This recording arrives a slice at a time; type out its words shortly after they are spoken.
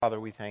Father,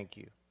 we thank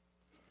you.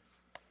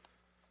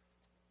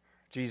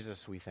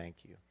 Jesus, we thank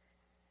you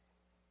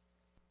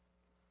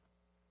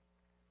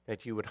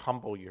that you would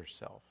humble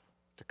yourself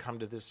to come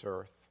to this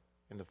earth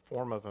in the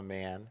form of a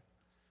man,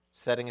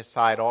 setting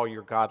aside all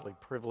your godly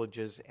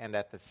privileges, and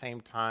at the same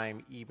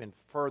time even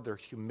further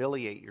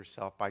humiliate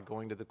yourself by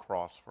going to the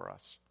cross for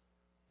us.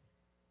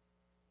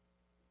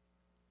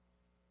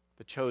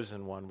 The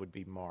chosen one would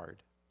be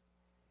marred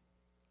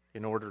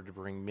in order to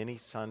bring many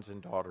sons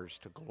and daughters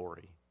to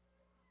glory.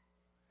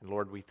 And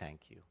Lord, we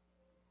thank you.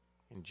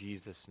 In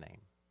Jesus'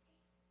 name,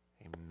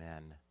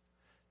 amen.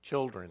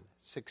 Children,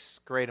 6th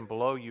grade and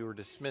below, you are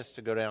dismissed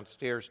to go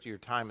downstairs to your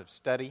time of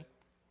study.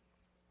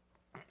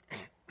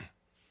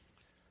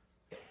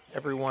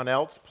 Everyone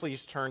else,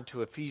 please turn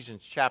to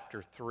Ephesians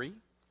chapter 3.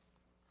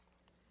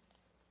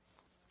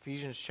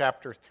 Ephesians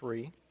chapter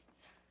 3,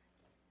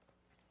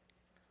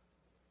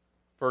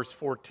 verse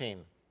 14.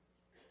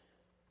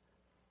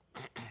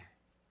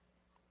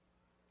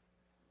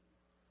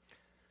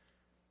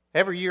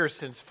 Every year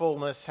since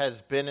Fullness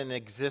has been in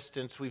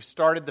existence, we've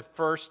started the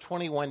first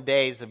 21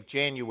 days of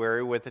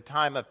January with a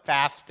time of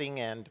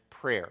fasting and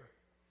prayer.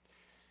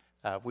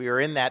 We are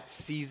in that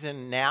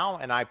season now,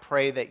 and I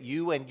pray that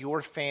you and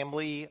your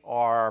family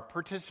are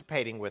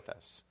participating with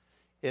us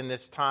in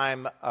this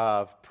time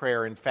of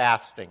prayer and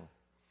fasting.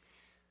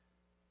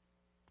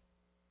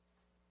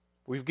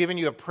 We've given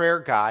you a prayer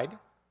guide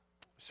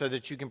so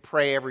that you can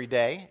pray every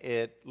day.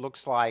 It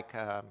looks like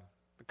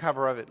the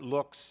cover of it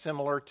looks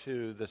similar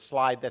to the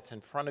slide that's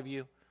in front of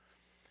you.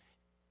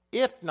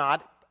 If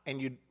not, and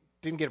you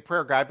didn't get a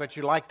prayer guide, but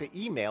you like the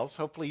emails,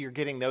 hopefully you're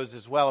getting those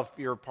as well if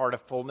you're a part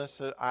of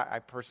Fullness. I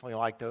personally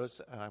like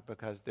those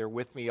because they're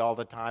with me all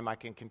the time. I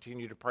can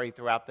continue to pray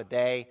throughout the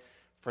day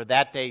for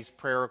that day's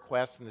prayer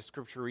request and the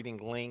scripture reading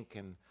link,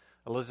 and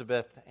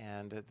Elizabeth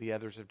and the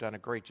others have done a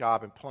great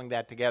job in pulling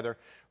that together.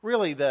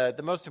 Really, the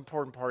most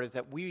important part is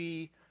that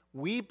we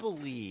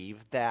believe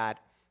that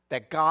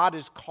God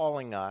is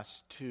calling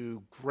us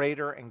to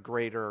greater and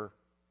greater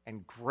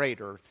and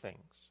greater things.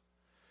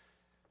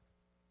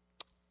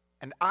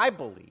 And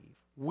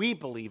we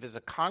believe as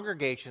a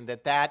congregation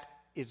that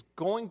is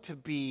going to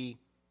be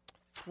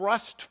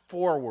thrust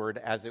forward,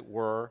 as it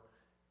were,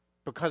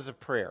 because of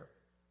prayer.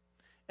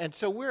 And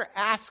so we're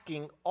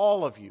asking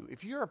all of you,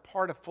 if you're a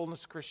part of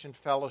Fullness Christian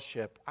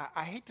Fellowship,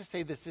 I hate to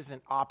say this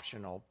isn't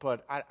optional,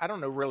 but I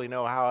don't really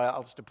know how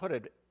else to put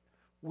it.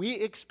 We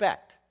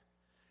expect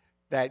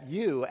that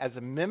you, as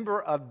a member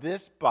of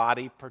this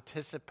body,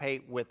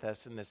 participate with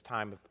us in this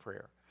time of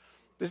prayer.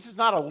 This is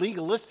not a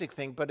legalistic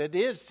thing, but it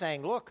is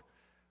saying, look,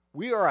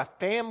 we are a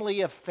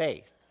family of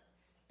faith,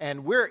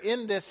 and we're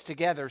in this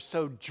together,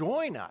 so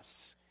join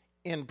us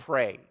in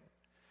praying.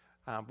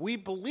 We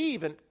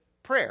believe in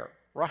prayer,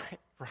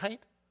 right?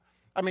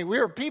 I mean,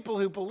 we're people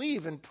who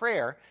believe in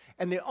prayer,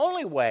 and the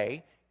only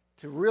way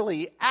to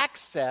really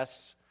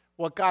access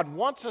what God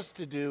wants us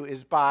to do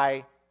is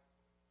by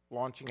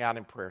launching out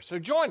in prayer. So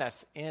join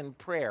us in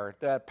prayer.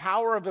 The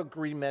power of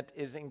agreement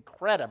is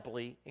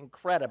incredibly,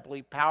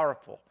 incredibly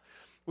powerful.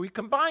 We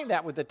combine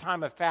that with the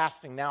time of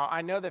fasting. Now,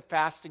 I know that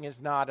fasting is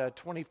not a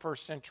 21st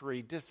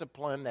century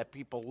discipline that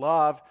people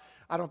love.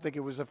 I don't think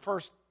it was a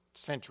first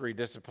century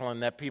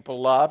discipline that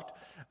people loved.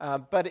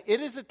 But it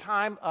is a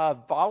time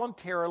of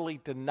voluntarily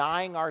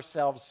denying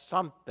ourselves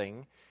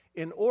something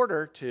in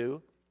order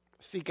to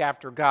seek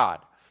after God.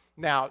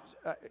 Now,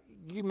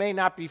 you may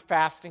not be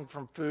fasting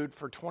from food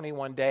for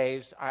 21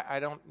 days. I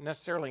don't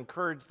necessarily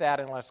encourage that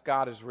unless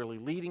God is really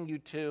leading you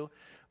to.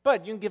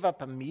 But you can give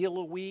up a meal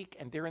a week,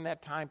 and during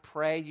that time,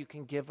 pray. You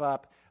can give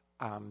up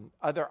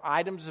other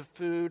items of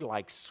food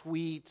like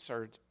sweets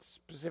or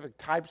specific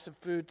types of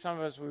food. Some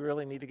of us, we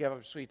really need to give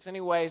up sweets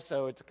anyway,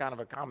 so it's kind of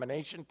a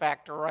combination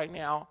factor right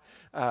now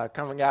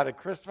coming out of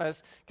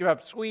Christmas. Give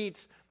up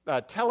sweets,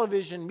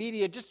 television,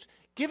 media, just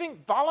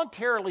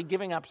voluntarily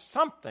giving up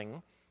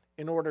something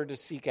in order to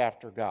seek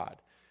after God.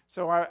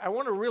 So I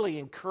want to really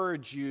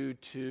encourage you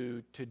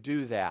to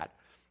do that.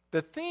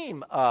 The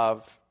theme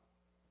of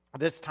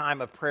this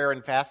time of prayer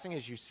and fasting,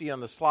 as you see on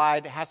the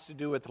slide, has to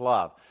do with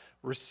love.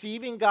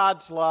 Receiving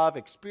God's love,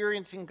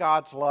 experiencing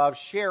God's love,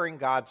 sharing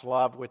God's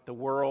love with the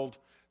world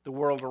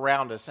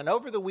around us. And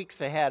over the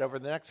weeks ahead, over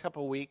the next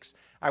couple of weeks,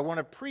 I want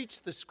to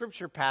preach the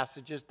scripture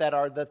passages that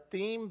are the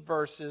theme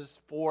verses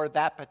for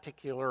that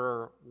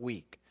particular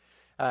week.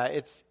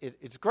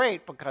 It's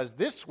great because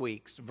this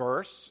week's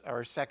verse,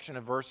 or section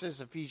of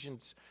verses,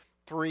 Ephesians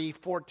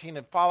 3:14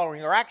 and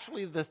following, are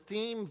actually the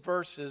theme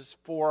verses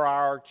for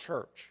our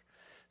church.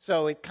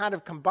 So it kind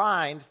of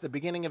combines the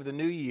beginning of the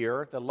new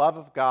year, the love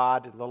of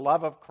God, the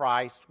love of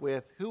Christ,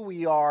 with who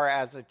we are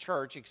as a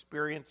church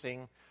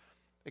experiencing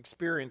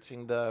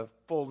the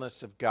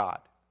fullness of God.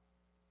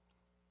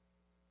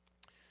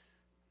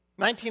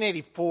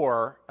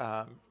 1984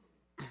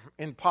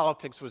 in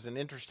politics was an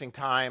interesting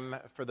time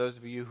for those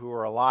of you who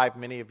are alive.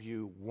 Many of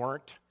you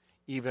weren't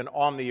even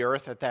on the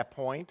earth at that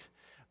point.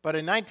 But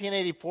in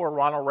 1984,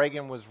 Ronald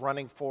Reagan was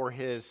running for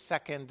his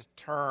second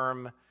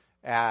term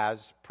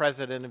as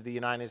President of the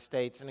United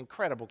States. An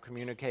incredible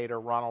communicator,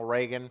 Ronald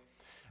Reagan.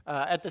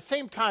 At the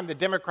same time, the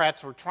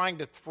Democrats were trying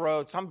to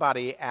throw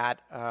somebody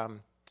at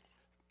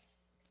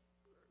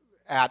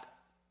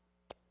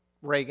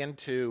Reagan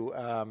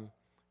to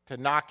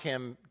knock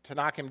him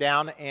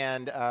down,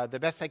 and the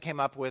best they came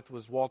up with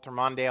was Walter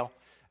Mondale.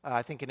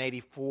 I think in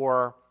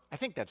 '84. I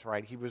think that's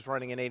right. He was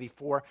running in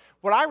 '84.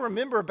 What I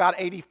remember about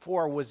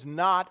 '84 was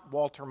not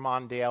Walter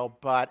Mondale,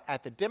 but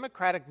at the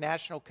Democratic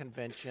National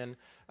Convention,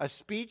 a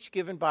speech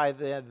given by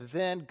the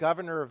then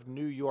governor of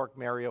New York,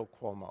 Mario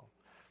Cuomo.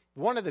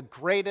 One of the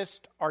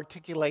greatest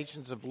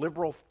articulations of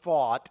liberal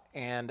thought,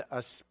 and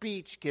a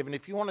speech given.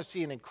 If you want to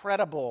see an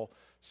incredible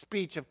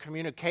speech of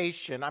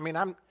communication, I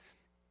mean,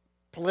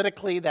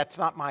 politically, that's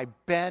not my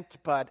bent,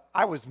 but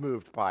I was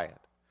moved by it.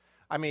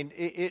 I mean,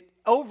 it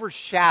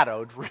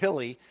overshadowed,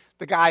 really,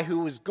 the guy who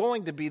was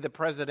going to be the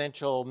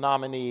presidential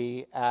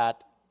nominee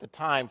at the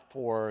time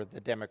for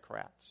the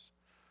Democrats.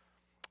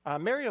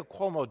 Mario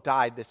Cuomo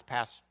died this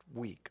past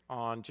week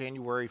on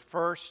January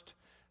 1st.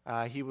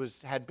 He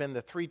had been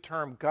the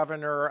 3-term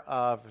governor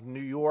of New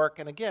York,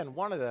 and again,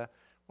 one of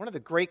the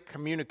great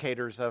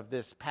communicators of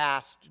this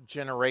past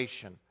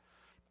generation.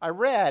 I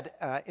read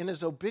in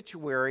his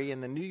obituary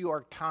in the New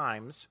York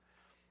Times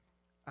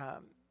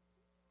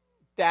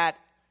that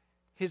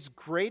his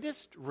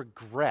greatest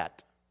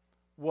regret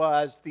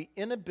was the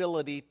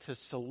inability to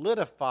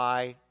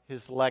solidify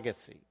his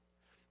legacy.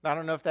 Now, I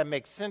don't know if that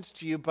makes sense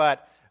to you,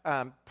 but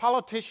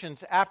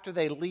politicians, after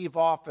they leave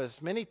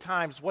office, many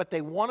times what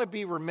they want to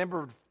be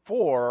remembered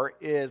for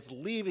is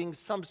leaving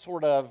some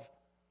sort of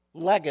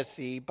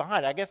legacy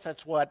behind. I guess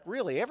that's what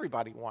really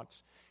everybody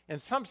wants, in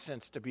some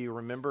sense, to be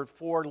remembered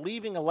for,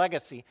 leaving a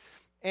legacy.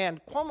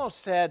 And Cuomo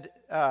said,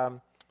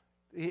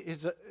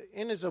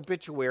 in his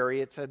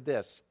obituary, it said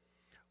this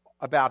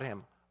about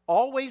him: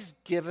 always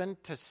given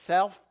to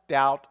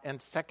self-doubt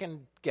and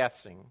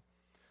second-guessing,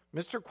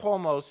 Mr.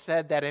 Cuomo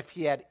said that if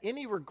he had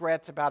any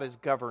regrets about his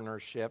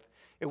governorship,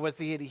 it was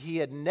that he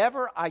had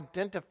never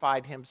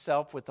identified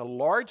himself with a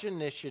large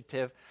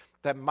initiative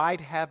that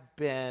might have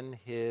been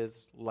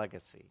his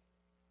legacy.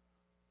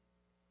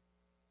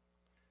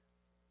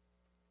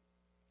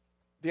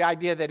 The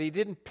idea that he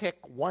didn't pick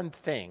one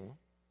thing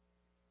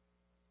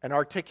and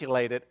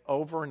articulate it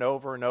over and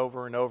over and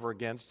over and over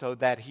again so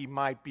that he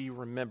might be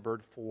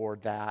remembered for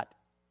that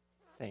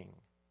thing.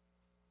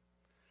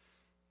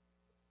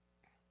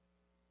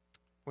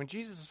 When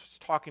Jesus was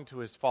talking to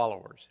his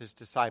followers, his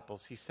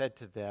disciples, he said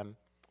to them,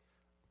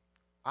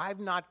 I've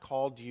not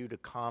called you to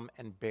come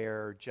and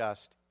bear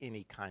just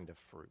any kind of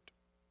fruit.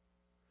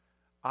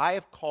 I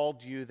have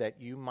called you that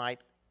you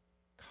might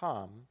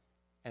come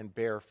and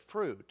bear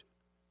fruit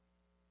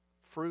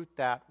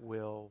that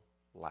will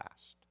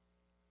last.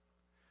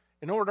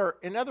 In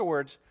other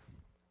words,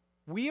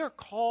 we are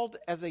called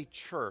as a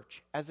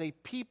church, as a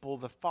people,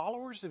 the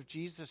followers of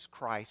Jesus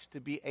Christ, to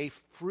be a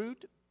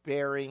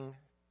fruit-bearing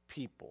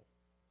people.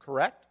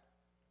 Correct?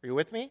 Are you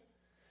with me?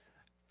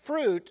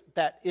 Fruit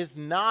that is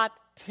not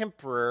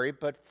temporary,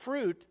 but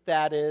fruit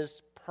that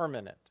is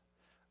permanent.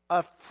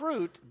 A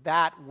fruit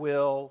that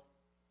will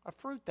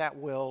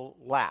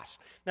last.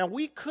 Now,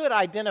 we could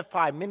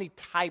identify many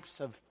types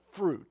of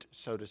fruit,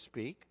 so to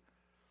speak.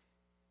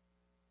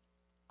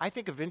 I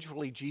think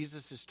eventually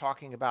Jesus is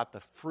talking about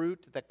the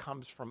fruit that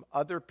comes from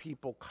other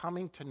people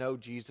coming to know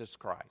Jesus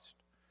Christ.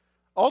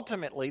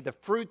 Ultimately, the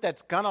fruit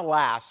that's going to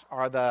last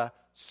are the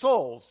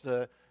souls,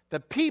 the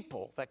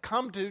people that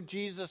come to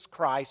Jesus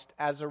Christ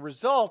as a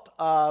result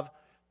of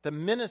the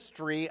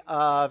ministry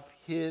of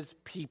his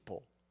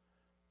people,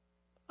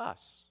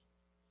 us.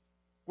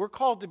 We're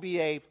called to be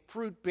a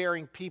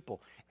fruit-bearing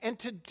people. And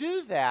to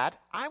do that,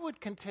 I would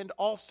contend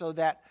also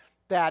that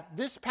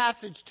this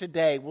passage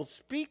today will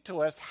speak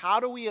to us, how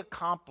do we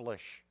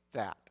accomplish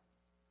that?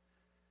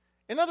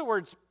 In other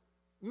words,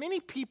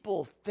 many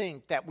people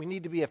think that we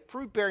need to be a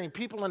fruit-bearing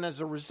people, and as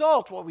a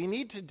result, what we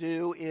need to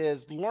do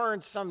is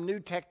learn some new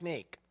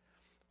technique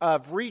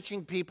of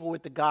reaching people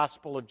with the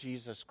gospel of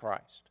Jesus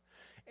Christ.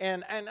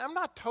 And I'm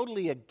not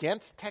totally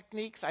against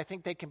techniques. I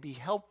think they can be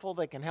helpful.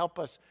 They can help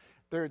us.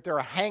 They're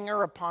a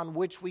hanger upon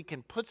which we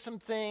can put some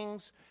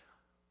things.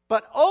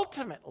 But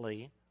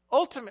ultimately,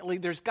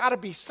 there's got to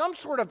be some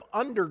sort of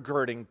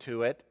undergirding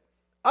to it.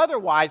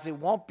 Otherwise, it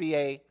won't be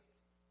a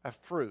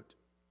fruit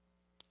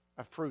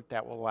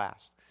that will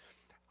last.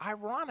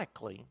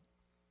 Ironically,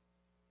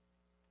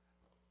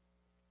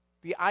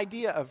 the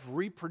idea of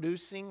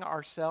reproducing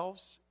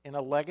ourselves in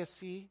a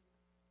legacy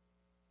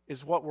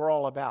is what we're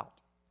all about.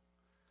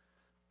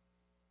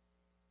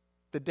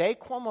 The day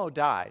Cuomo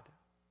died,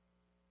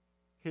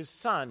 his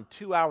son,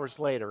 2 hours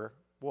later,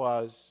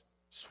 was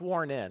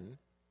sworn in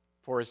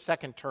for his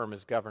second term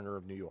as governor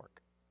of New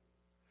York.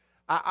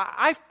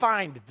 I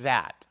find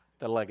that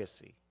the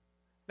legacy.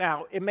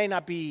 Now, it may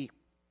not be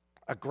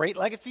a great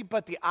legacy,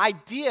 but the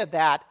idea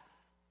that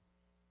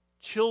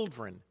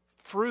children,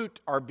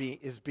 fruit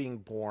is being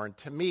born,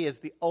 to me is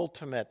the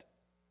ultimate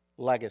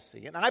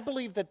legacy. And I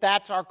believe that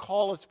that's our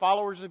call as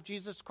followers of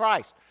Jesus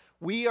Christ.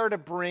 We are to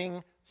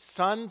bring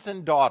sons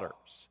and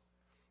daughters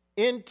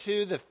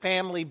into the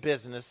family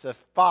business of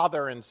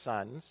father and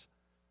sons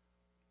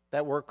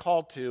that we're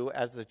called to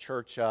as the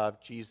church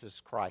of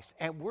Jesus Christ.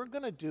 And we're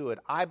going to do it,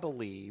 I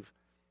believe,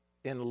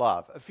 in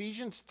love.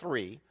 Ephesians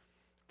 3,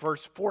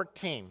 verse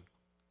 14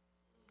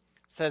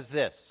 says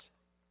this: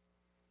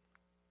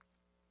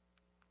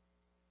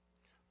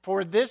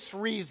 "For this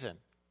reason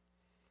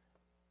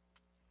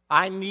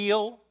I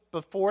kneel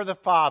before the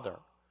Father,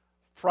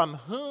 from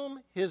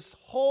whom his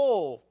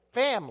whole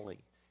family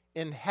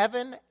in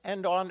heaven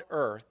and on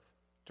earth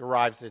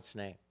derives its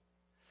name."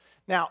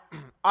 Now,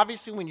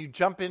 obviously, when you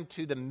jump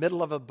into the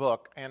middle of a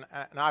book, and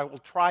I will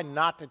try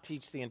not to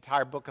teach the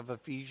entire book of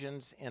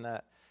Ephesians in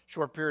a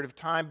short period of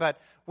time,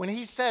 but when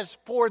he says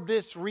 "for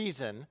this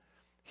reason,"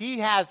 he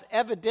has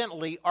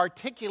evidently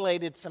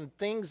articulated some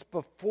things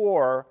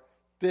before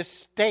this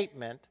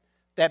statement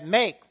that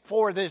make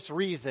 "for this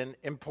reason"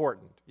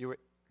 important. You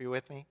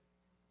with me?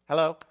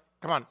 Hello?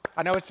 Come on.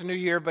 I know it's a new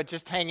year, but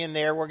just hang in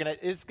there.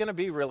 It's gonna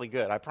be really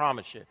good, I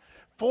promise you.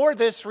 For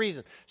this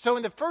reason. So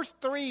in the first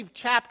 3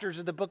 chapters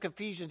of the book of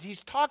Ephesians,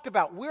 he's talked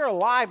about we're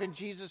alive in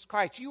Jesus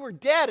Christ. You were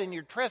dead in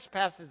your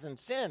trespasses and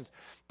sins,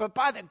 but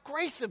by the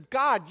grace of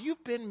God,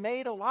 you've been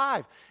made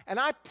alive. And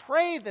I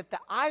pray that the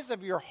eyes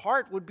of your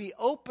heart would be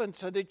open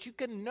so that you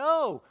can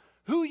know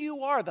who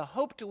you are, the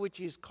hope to which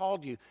he has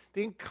called you,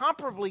 the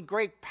incomparably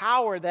great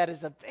power that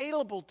is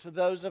available to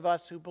those of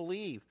us who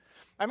believe.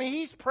 I mean,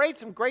 he's prayed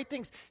some great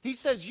things. He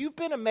says, you've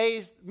been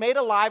made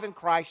alive in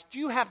Christ.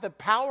 You have the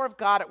power of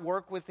God at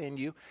work within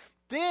you.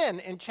 Then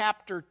in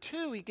chapter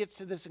 2, he gets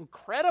to this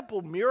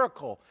incredible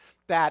miracle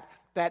that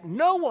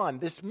no one,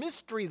 this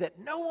mystery that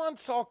no one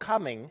saw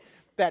coming,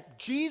 that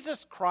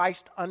Jesus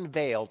Christ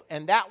unveiled.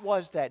 And that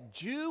was that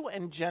Jew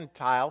and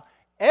Gentile,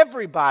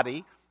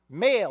 everybody,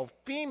 male,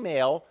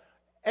 female,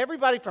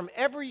 everybody from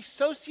every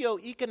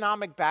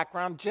socioeconomic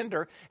background,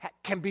 gender,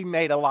 can be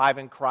made alive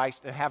in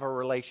Christ and have a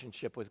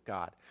relationship with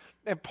God.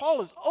 And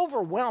Paul is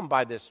overwhelmed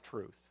by this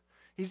truth.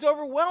 He's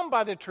overwhelmed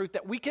by the truth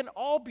that we can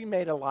all be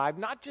made alive,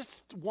 not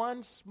just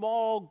one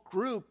small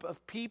group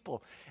of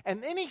people.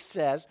 And then he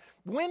says,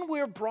 when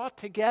we're brought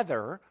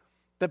together,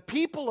 the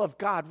people of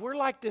God, we're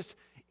like this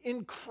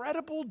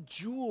incredible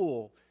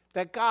jewel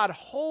that God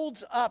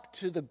holds up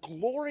to the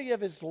glory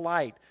of his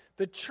light.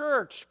 The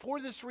church, for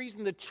this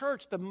reason, the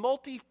church, the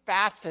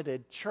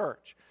multifaceted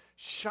church,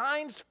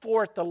 shines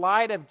forth the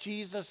light of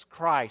Jesus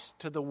Christ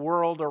to the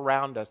world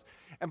around us.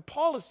 And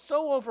Paul is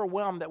so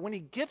overwhelmed that when he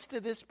gets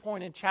to this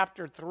point in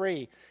chapter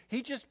 3,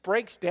 he just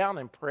breaks down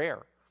in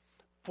prayer.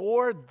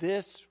 For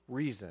this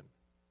reason,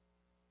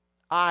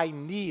 I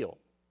kneel.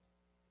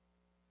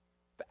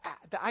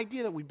 The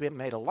idea that we've been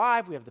made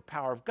alive, we have the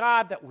power of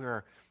God, that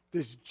we're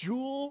this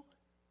jewel.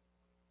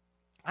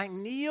 I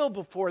kneel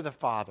before the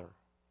Father,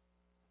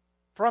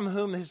 from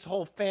whom his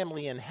whole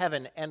family in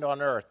heaven and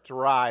on earth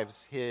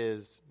derives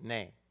his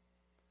name.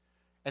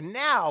 And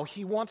now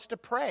he wants to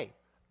pray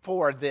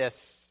for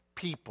this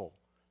people,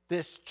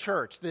 this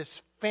church,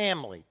 this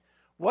family.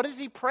 What does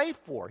he pray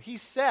for? He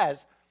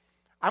says,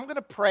 I'm going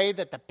to pray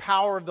that the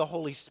power of the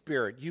Holy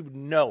Spirit, you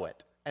know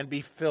it and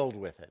be filled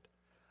with it.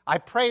 I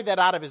pray that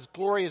out of his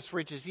glorious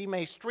riches he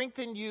may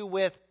strengthen you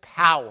with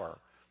power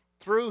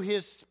through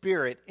his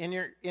Spirit in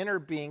your inner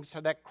being, so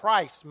that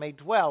Christ may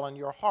dwell in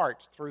your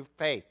hearts through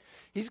faith.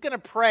 He's going to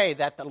pray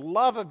that the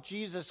love of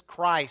Jesus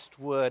Christ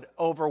would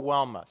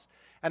overwhelm us.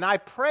 And I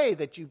pray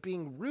that you,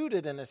 being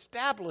rooted and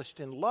established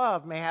in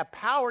love, may have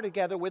power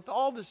together with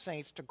all the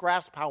saints to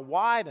grasp how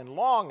wide and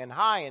long and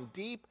high and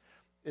deep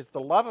is the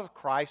love of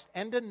Christ,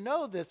 and to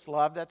know this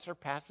love that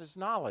surpasses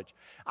knowledge.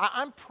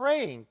 I'm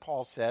praying,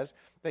 Paul says,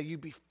 that you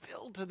be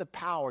filled to the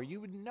power. You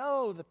would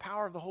know the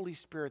power of the Holy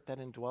Spirit that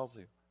indwells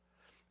you.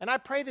 And I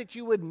pray that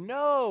you would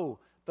know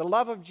the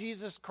love of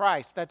Jesus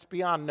Christ that's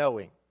beyond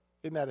knowing.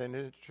 Isn't that an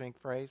interesting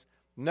phrase?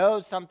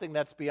 Know something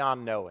that's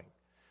beyond knowing.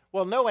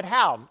 Well, know it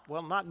how?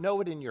 Well, not know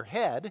it in your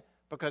head,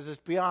 because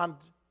it's beyond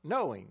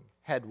knowing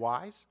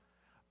head-wise,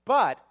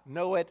 but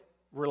know it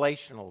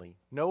relationally.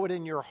 Know it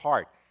in your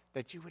heart,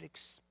 that you would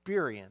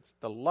experience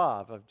the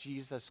love of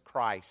Jesus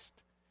Christ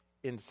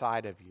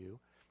inside of you,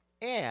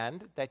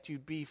 and that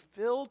you'd be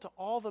filled to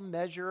all the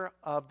measure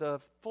of the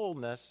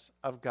fullness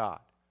of God.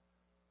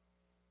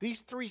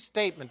 These 3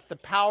 statements, the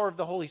power of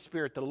the Holy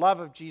Spirit, the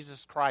love of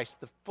Jesus Christ,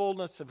 the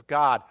fullness of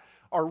God,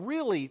 are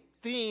really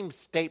theme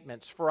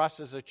statements for us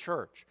as a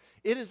church.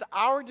 It is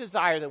our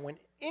desire that when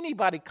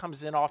anybody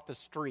comes in off the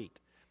street,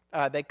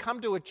 they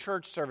come to a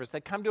church service,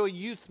 they come to a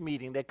youth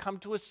meeting, they come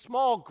to a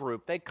small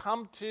group, they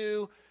come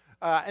to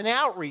an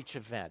outreach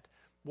event,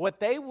 what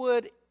they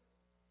would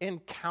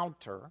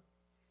encounter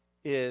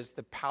is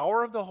the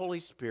power of the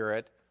Holy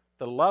Spirit,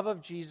 the love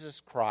of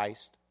Jesus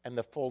Christ, and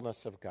the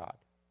fullness of God.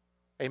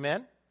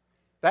 Amen?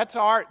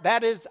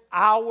 That is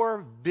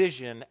our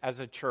vision as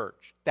a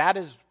church.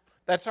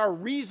 That's our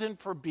reason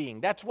for being.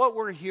 That's what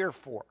we're here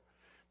for.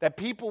 That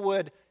people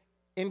would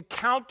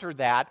encounter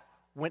that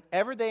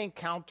whenever they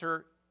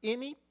encounter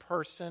any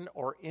person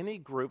or any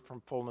group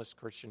from Fullness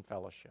Christian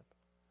Fellowship.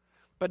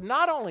 But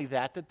not only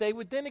that they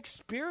would then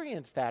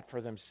experience that for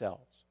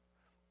themselves.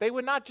 They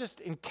would not just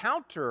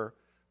encounter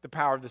the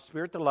power of the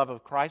Spirit, the love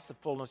of Christ, the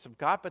fullness of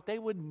God, but they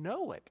would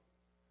know it.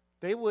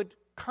 They would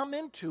come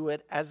into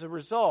it as a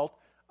result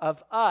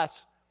of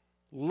us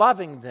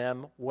loving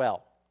them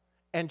well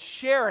and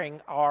sharing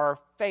our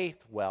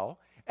faith well.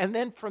 And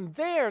then from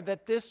there,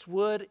 that this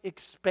would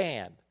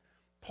expand.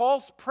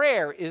 Paul's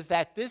prayer is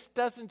that this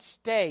doesn't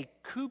stay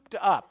cooped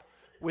up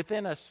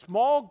within a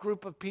small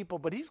group of people,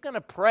 but he's going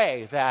to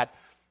pray that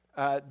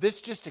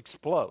this just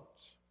explodes,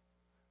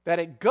 that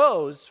it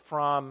goes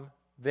from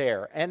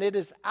there. And it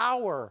is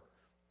our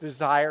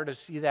desire to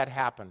see that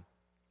happen.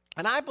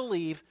 And I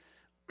believe,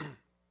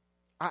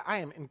 I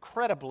am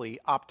incredibly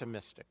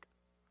optimistic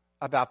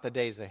about the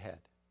days ahead.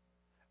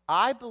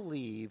 I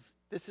believe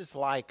this is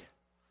like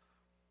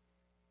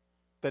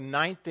the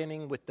ninth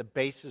inning with the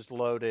bases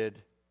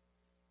loaded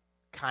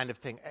kind of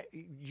thing,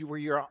 where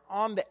you're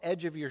on the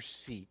edge of your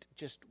seat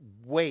just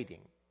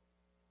waiting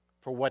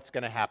for what's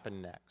going to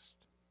happen next.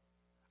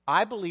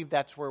 I believe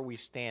that's where we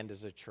stand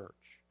as a church.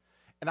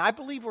 And I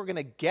believe we're going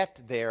to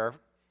get there,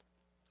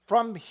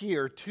 from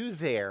here to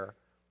there,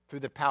 through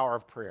the power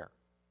of prayer.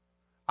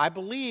 I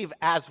believe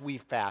as we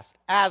fast,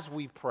 as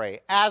we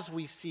pray, as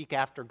we seek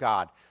after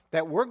God,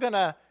 that we're going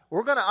to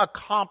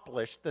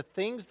accomplish the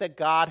things that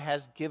God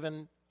has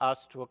given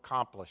us to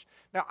accomplish.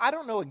 Now, I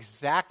don't know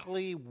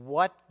exactly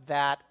what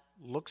that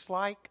looks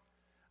like.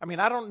 I mean,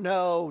 I don't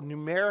know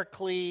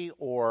numerically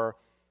or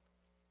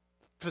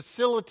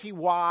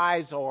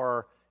facility-wise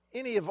or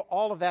any of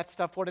all of that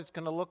stuff, what it's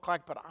going to look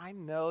like, but I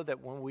know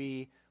that when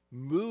we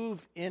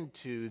move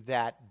into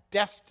that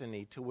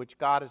destiny to which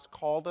God has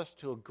called us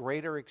to a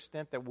greater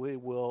extent, that we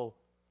will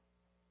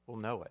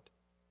know it.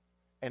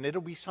 And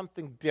it'll be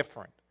something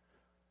different.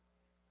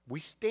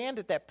 We stand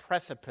at that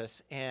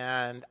precipice,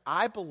 and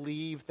I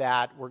believe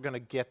that we're going to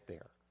get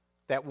there,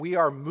 that we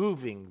are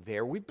moving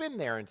there. We've been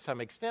there in some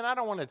extent. I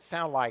don't want it to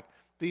sound like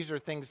these are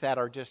things that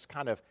are just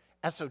kind of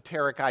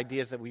esoteric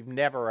ideas that we've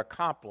never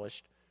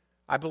accomplished.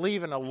 I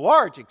believe in a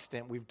large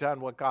extent we've done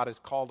what God has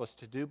called us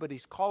to do, but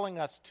he's calling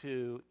us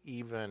to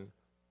even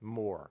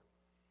more.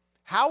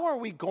 How are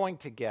we going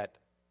to get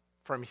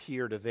from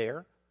here to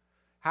there?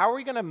 How are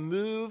we going to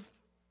move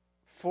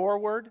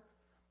forward?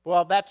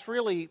 Well, that's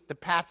really the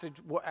passage.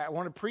 I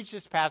want to preach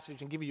this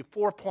passage and give you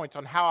 4 points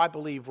on how I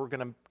believe we're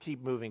going to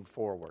keep moving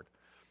forward.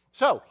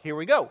 So, here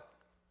we go.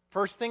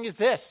 First thing is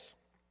this.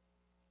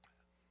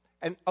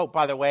 And, oh,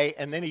 by the way,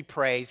 and then he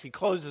prays. He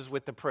closes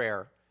with the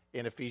prayer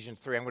in Ephesians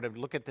 3. I'm going to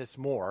look at this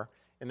more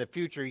in the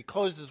future. He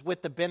closes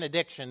with the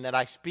benediction that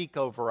I speak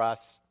over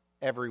us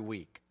every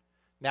week.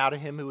 Now to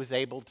him who is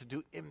able to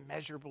do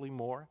immeasurably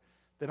more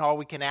than all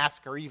we can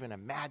ask or even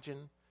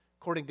imagine,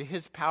 according to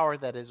his power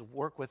that is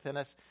work within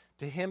us,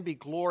 to him be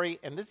glory,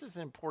 and this is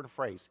an important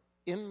phrase,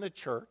 in the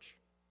church,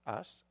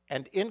 us,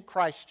 and in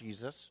Christ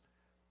Jesus,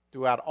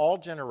 throughout all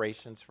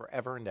generations,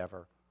 forever and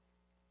ever.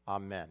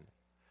 Amen.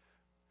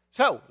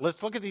 So,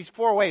 let's look at these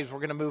 4 ways we're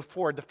going to move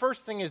forward. The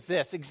first thing is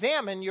this: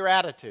 examine your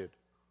attitude.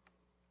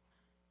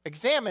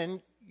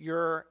 Examine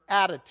your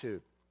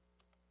attitude.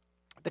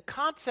 The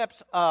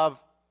concepts of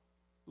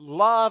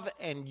love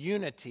and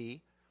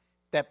unity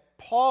that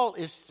Paul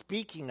is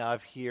speaking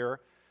of here,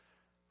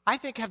 I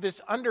think, have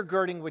this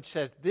undergirding which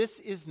says this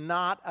is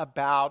not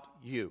about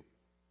you.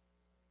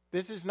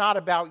 This is not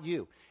about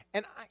you.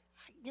 And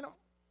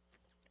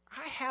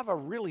I have a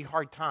really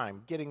hard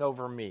time getting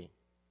over me.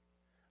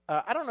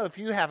 I don't know if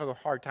you have a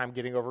hard time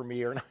getting over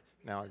me or not.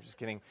 No, I'm just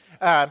kidding.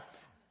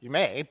 You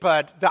may,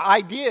 but the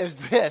idea is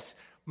this.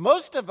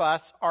 Most of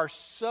us are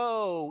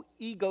so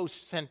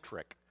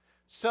egocentric,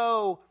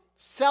 so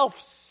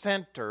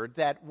self-centered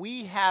that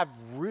we have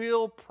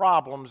real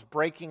problems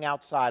breaking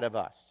outside of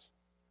us.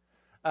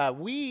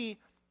 We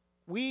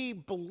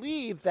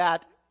believe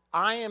that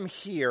I am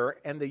here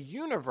and the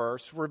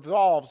universe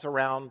revolves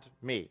around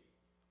me.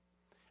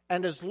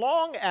 And as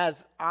long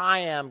as I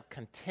am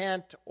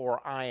content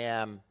or I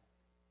am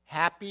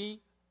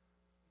happy,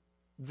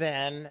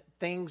 then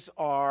things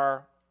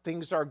are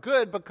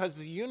good because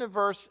the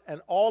universe and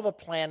all the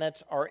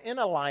planets are in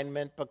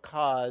alignment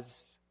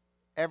because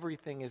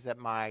everything is at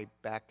my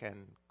beck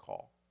and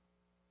call.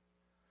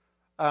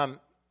 I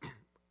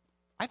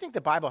think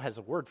the Bible has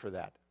a word for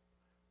that.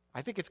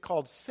 I think it's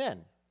called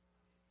sin.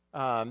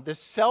 This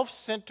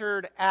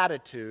self-centered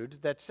attitude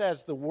that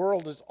says the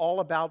world is all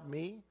about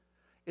me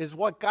is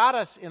what got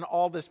us in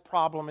all this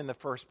problem in the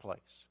first place.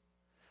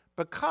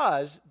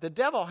 Because the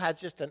devil has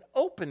just an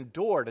open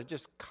door to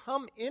just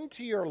come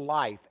into your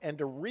life and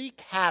to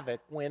wreak havoc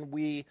when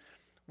we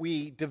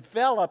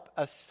develop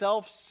a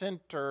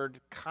self-centered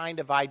kind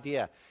of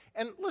idea.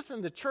 And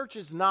listen, the church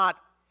is not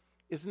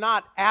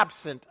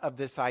absent of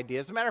this idea.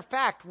 As a matter of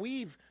fact,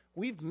 we've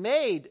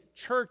made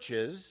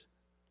churches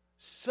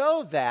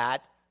so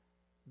that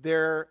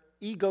they're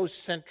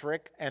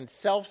egocentric and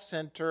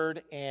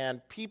self-centered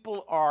and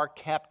people are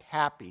kept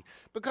happy.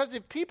 Because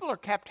if people are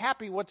kept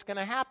happy, what's going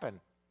to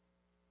happen?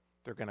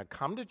 They're going to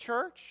come to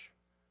church.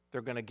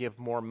 They're going to give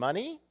more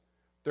money.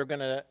 They're going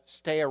to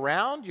stay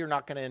around. You're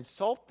not going to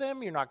insult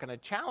them. You're not going to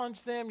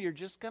challenge them. You're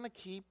just going to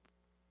keep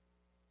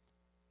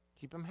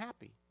them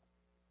happy.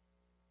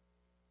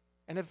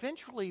 And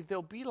eventually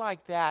they'll be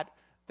like that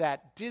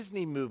that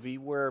Disney movie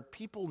where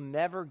people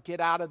never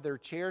get out of their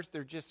chairs.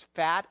 They're just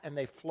fat and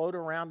they float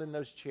around in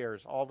those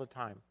chairs all the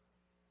time.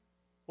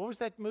 What was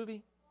that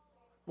movie?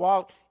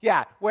 Well,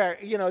 yeah, where,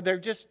 they're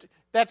just,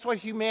 that's what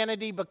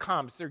humanity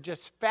becomes. They're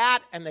just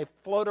fat and they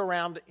float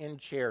around in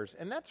chairs.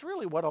 And that's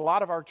really what a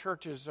lot of our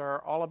churches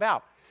are all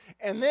about.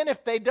 And then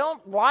if they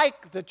don't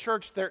like the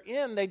church they're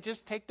in, they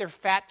just take their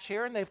fat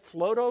chair and they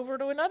float over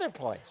to another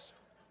place.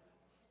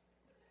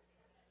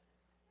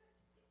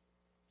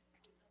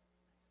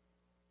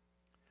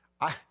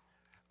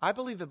 I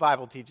believe the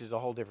Bible teaches a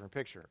whole different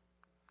picture.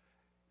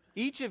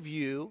 Each of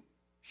you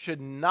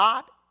should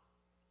look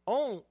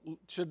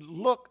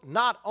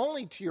not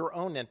only to your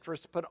own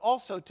interests, but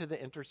also to the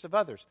interests of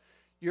others.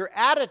 Your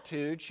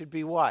attitude should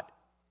be what?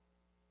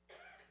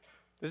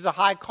 This is a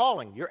high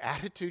calling. Your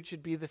attitude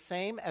should be the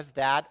same as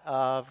that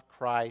of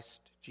Christ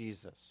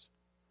Jesus,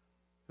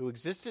 who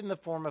existed in the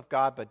form of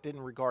God, but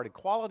didn't regard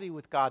equality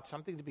with God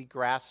something to be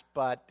grasped,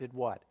 but did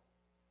what?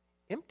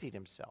 Emptied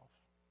himself,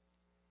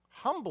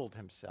 humbled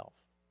himself,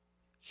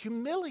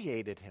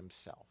 humiliated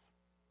himself,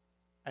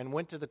 and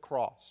went to the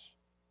cross.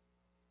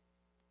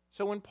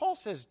 So when Paul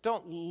says,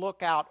 don't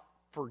look out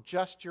for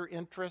just your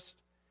interest,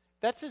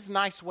 that's his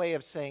nice way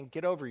of saying,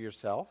 get over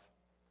yourself,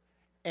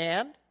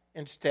 and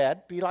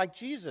instead be like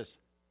Jesus.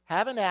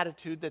 Have an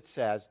attitude that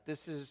says,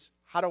 this is,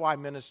 how do I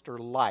minister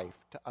life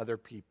to other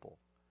people?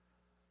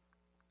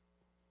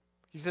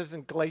 He says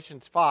in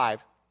Galatians 5,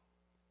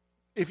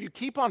 if you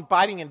keep on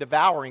biting and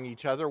devouring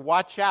each other,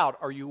 watch out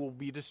or you will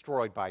be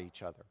destroyed by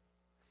each other.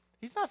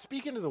 He's not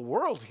speaking to the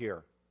world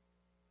here.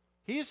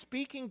 He is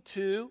speaking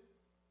to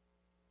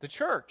the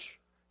church.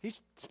 He's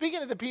speaking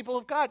to the people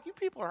of God. You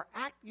people are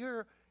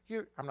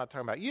I'm not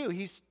talking about you.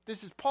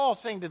 This is Paul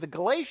saying to the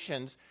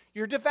Galatians,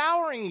 you're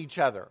devouring each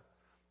other.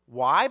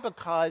 Why?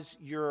 Because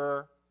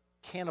you're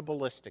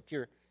cannibalistic.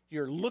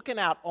 You're looking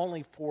out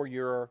only for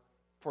your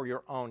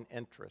own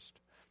interest.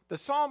 The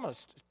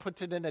psalmist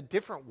puts it in a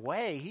different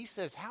way. He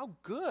says how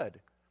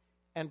good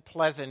and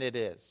pleasant it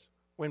is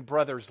when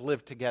brothers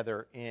live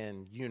together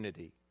in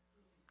unity.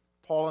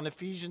 Paul in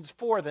Ephesians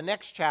 4, the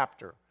next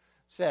chapter,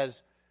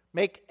 says,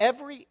 make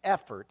every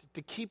effort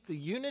to keep the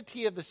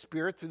unity of the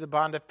Spirit through the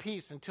bond of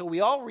peace until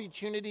we all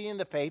reach unity in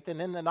the faith and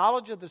in the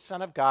knowledge of the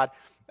Son of God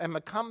and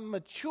become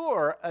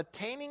mature,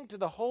 attaining to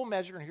the whole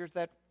measure, and here's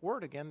that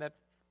word again that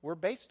we're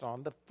based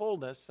on, the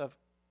fullness of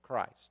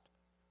Christ.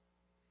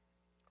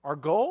 Our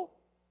goal?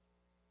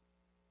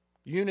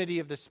 Unity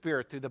of the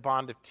Spirit through the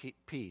bond of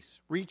peace,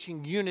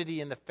 reaching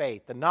unity in the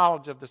faith, the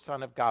knowledge of the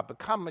Son of God,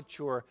 become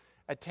mature,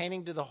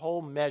 attaining to the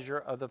whole measure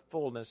of the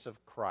fullness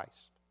of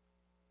Christ.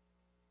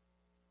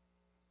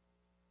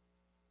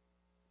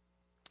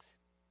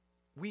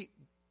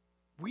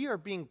 We are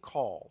being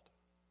called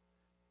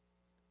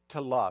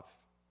to love.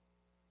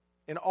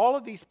 In all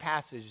of these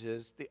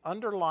passages, the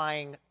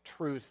underlying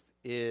truth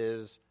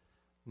is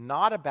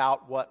not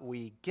about what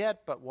we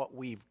get, but what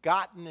we've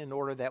gotten in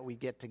order that we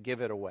get to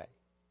give it away.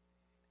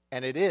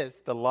 And it is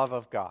the love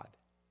of God.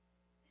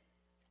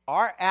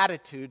 Our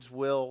attitudes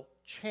will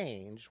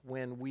change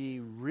when we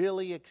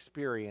really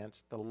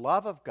experience the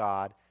love of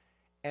God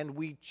and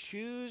we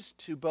choose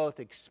to both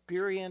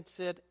experience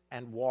it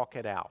and walk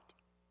it out.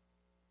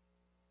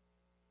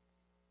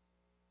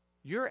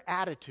 Your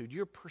attitude,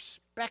 your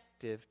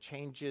perspective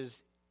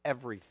changes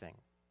everything.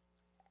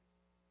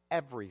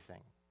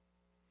 Everything.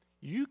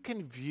 You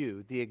can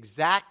view the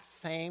exact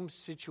same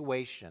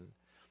situation,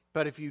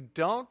 but if you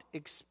don't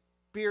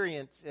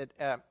experience it,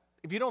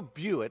 if you don't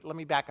view it, let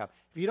me back up.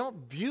 If you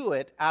don't view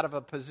it out of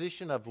a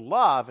position of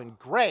love and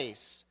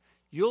grace,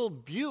 you'll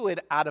view it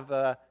out of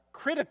a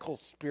critical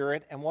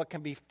spirit and what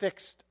can be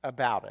fixed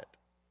about it.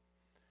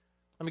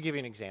 Let me give you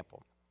an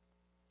example.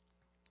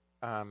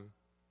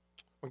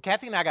 When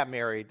Kathy and I got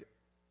married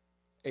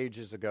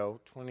ages ago,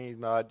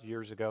 20-odd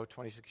years ago,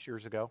 26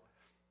 years ago,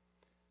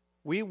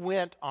 we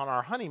went on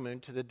our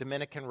honeymoon to the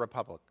Dominican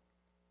Republic.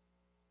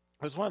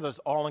 It was one of those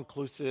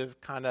all-inclusive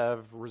kind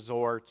of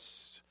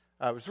resorts.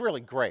 It was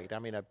really great. I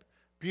mean, a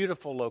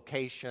beautiful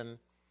location.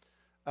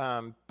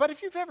 But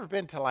if you've ever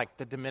been to, like,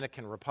 the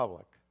Dominican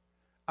Republic,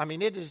 I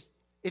mean,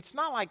 it's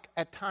not like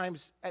at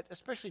times,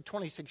 especially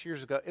 26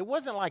 years ago, it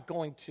wasn't like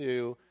going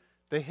to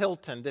the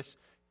Hilton, this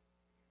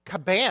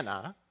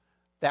cabana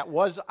that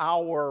was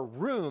our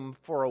room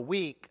for a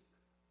week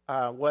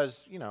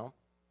was,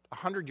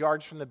 100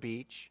 yards from the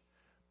beach,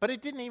 but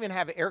it didn't even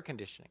have air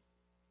conditioning.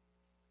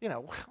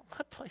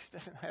 What place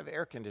doesn't have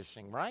air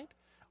conditioning, right?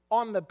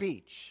 On the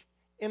beach,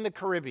 in the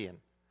Caribbean.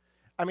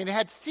 I mean, it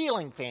had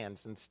ceiling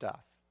fans and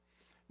stuff.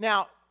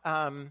 Now,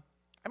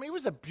 it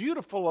was a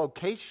beautiful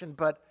location,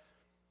 but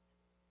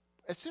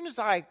as soon as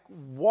I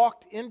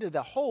walked into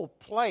the whole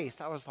place,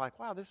 I was like,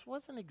 wow, this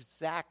wasn't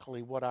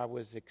exactly what I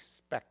was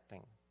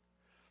expecting.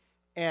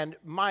 And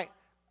my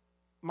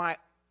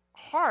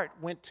heart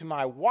went to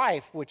my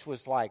wife, which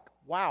was like,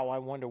 wow, I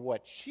wonder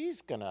what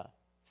she's going to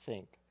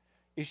think.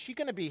 Is she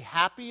going to be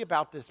happy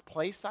about this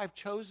place I've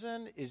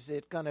chosen? Is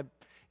it going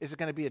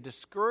to be a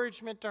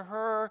discouragement to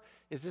her?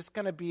 Is this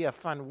going to be a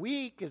fun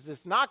week? Is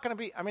this not going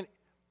to be?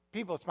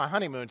 people, it's my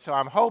honeymoon, so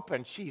I'm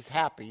hoping she's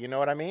happy. You know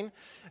what I mean?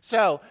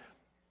 So,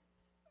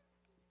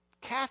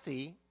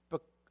 Kathy,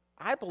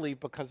 I believe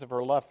because of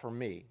her love for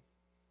me,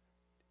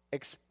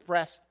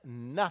 expressed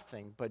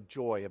nothing but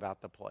joy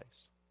about the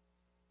place.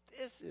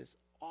 This is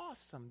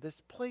awesome.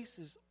 This place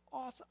is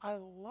awesome. I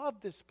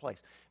love this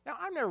place. Now,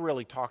 I've never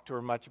really talked to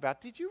her much about,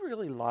 did you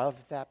really love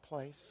that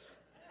place?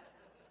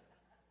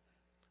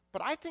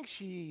 But I think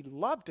she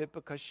loved it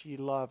because she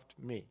loved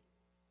me.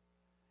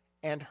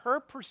 And her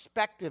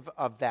perspective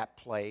of that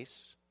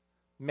place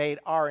made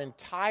our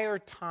entire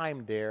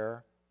time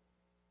there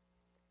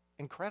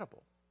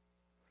incredible.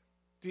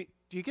 Do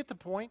you get the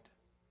point?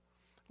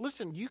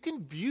 Listen, you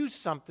can view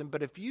something,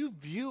 but if you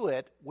view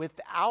it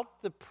without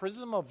the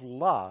prism of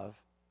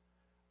love,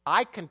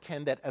 I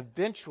contend that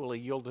eventually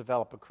you'll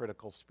develop a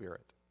critical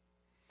spirit.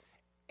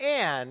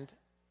 And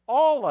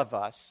all of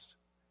us,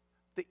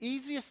 the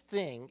easiest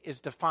thing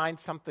is to find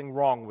something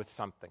wrong with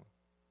something.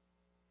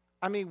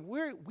 I mean,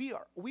 we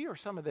are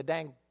some of the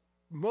dang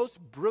most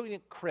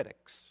brilliant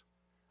critics,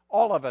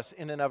 all of us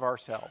in and of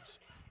ourselves.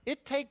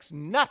 It takes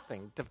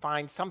nothing to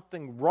find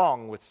something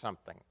wrong with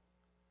something.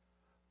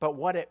 But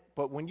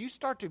when you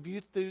start to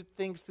view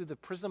things through the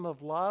prism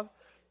of love,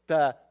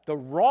 the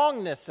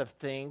wrongness of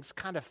things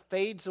kind of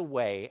fades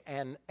away,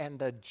 and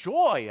the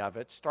joy of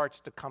it starts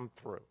to come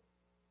through.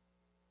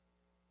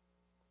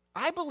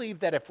 I believe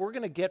that if we're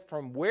going to get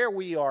from where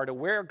we are to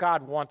where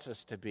God wants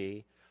us to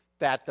be,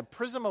 that the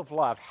prism of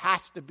love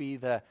has to be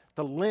the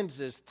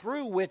lenses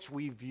through which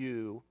we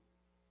view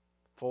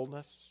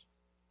fullness,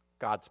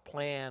 God's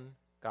plan,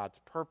 God's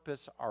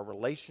purpose, our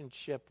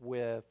relationship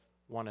with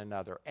one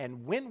another.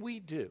 And when we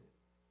do,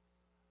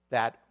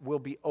 that we'll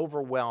be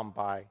overwhelmed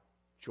by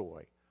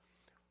joy.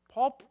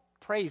 Paul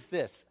prays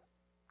this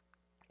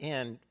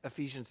in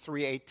Ephesians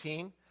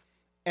 3:18,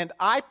 and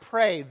I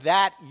pray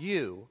that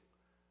you,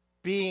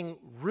 being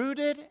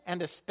rooted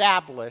and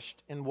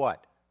established in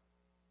what?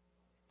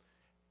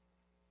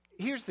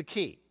 Here's the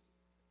key.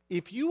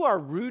 If you are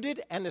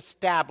rooted and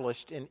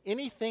established in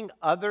anything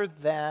other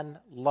than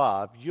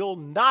love, you'll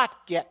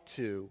not get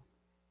to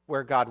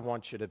where God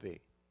wants you to be.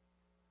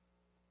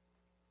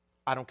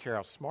 I don't care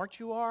how smart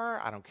you are.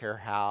 I don't care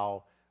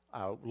how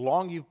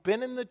long you've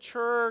been in the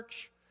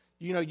church.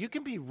 You know, you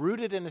can be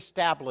rooted and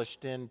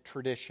established in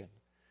tradition.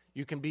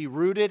 You can be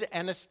rooted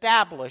and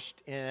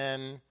established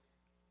in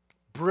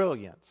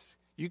brilliance.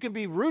 You can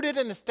be rooted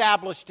and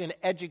established in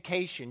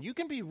education. You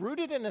can be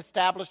rooted and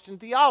established in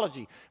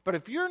theology. But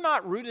if you're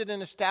not rooted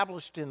and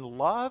established in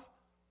love,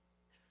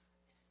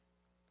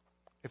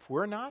 if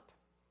we're not,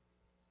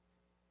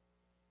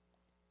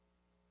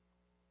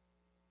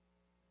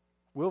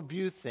 we'll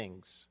view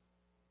things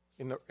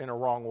in a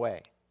wrong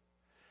way.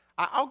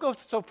 I'll go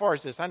so far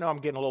as this. I know I'm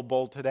getting a little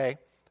bold today,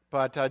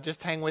 but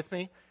just hang with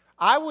me.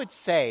 I would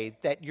say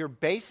that your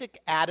basic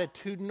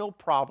attitudinal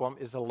problem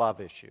is a love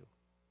issue.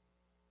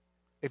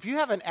 If you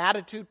have an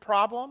attitude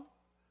problem,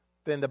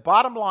 then the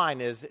bottom line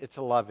is it's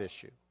a love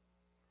issue.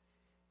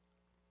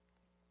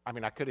 I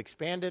mean, I could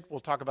expand it.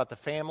 We'll talk about the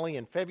family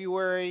in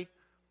February.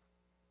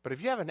 But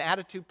if you have an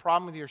attitude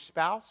problem with your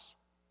spouse,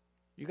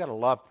 you got a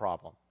love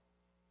problem.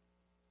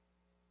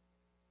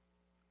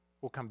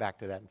 We'll come back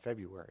to that in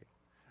February.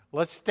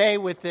 Let's stay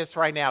with this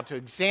right now to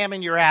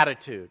examine your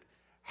attitude.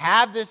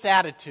 Have this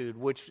attitude,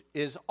 which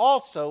is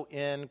also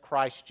in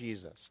Christ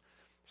Jesus.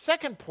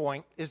 Second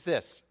point is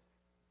this.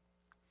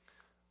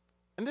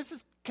 And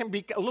this can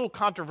be a little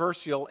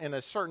controversial in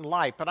a certain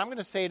light, but I'm going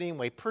to say it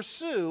anyway.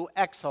 Pursue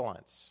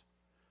excellence.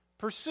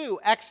 Pursue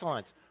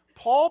excellence.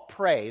 Paul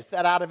prays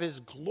that out of his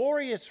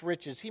glorious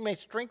riches he may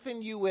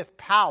strengthen you with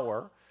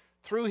power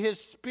through his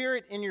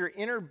Spirit in your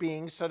inner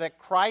being, so that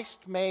Christ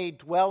may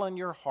dwell in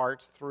your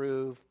hearts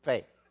through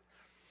faith.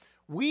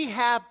 We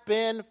have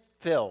been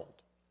filled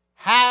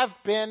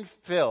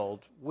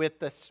with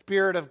the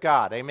Spirit of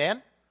God.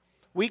 Amen?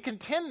 We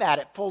contend that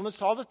at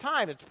Fullness all the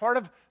time. It's part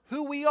of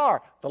who we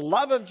are, the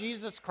love of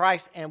Jesus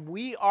Christ, and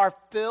we are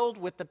filled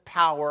with the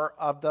power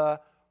of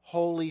the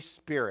Holy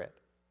Spirit.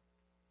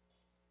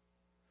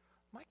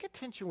 My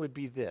contention would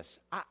be this.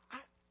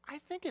 I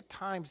think at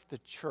times the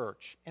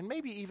church, and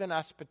maybe even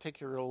us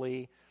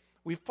particularly,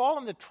 we fall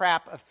in the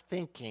trap of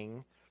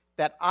thinking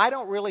that I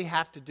don't really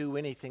have to do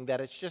anything,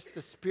 that it's just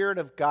the Spirit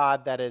of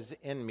God that is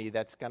in me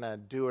that's going to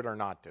do it or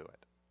not do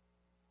it.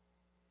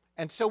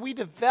 And so we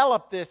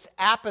develop this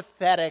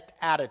apathetic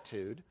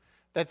attitude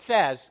that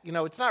says, you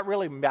know, it's not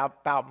really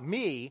about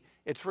me,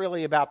 it's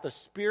really about the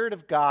Spirit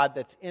of God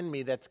that's in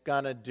me that's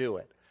going to do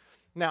it.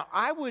 Now,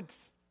 I would,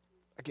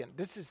 again,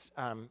 this is,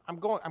 I'm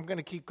going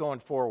to keep going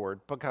forward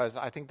because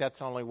I think that's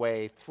the only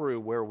way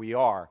through where we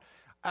are.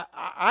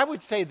 I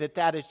would say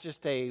that is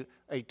just a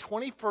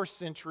 21st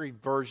century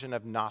version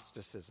of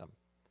Gnosticism.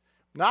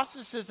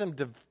 Gnosticism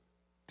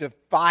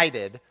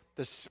divided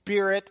the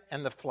spirit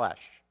and the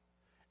flesh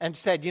and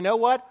said, you know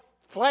what?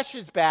 Flesh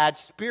is bad,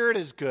 spirit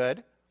is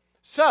good.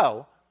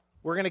 So,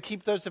 we're going to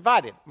keep those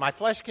divided. My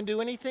flesh can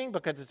do anything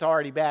because it's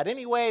already bad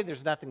anyway.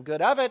 There's nothing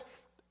good of it.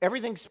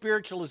 Everything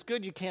spiritual is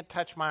good. You can't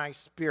touch my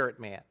spirit,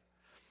 man.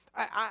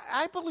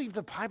 I believe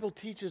the Bible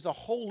teaches a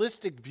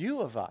holistic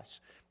view of us,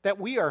 that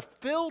we are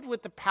filled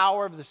with the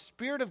power of the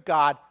Spirit of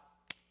God.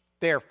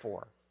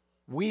 Therefore,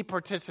 we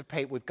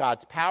participate with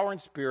God's power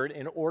and Spirit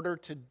in order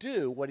to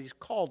do what He's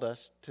called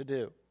us to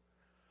do.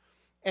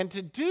 And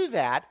to do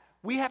that,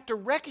 we have to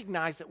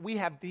recognize that we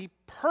have the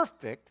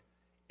perfect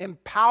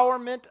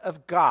empowerment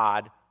of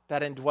God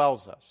that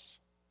indwells us.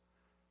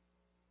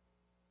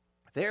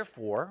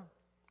 Therefore,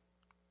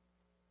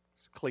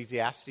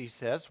 Ecclesiastes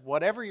says,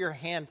 whatever your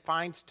hand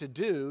finds to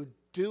do,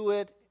 do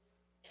it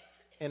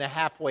in a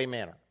halfway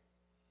manner.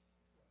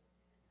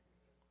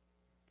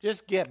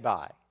 Just get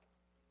by.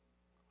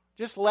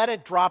 Just let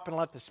it drop and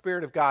let the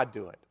Spirit of God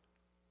do it.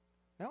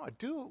 No,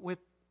 do it with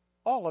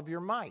all of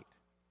your might.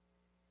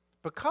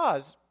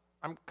 Because,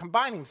 I'm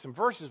combining some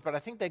verses, but I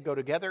think they go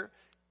together.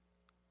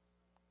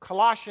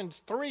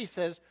 Colossians 3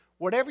 says,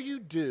 whatever you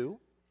do,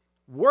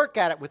 work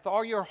at it with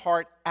all your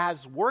heart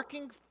as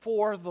working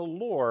for the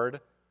Lord,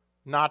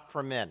 not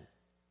for men.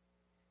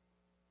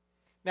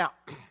 Now,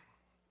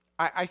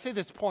 I say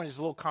this point is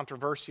a little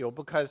controversial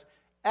because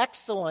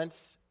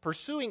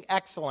pursuing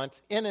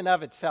excellence in and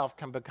of itself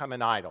can become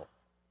an idol,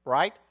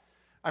 right?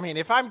 I mean,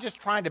 if I'm just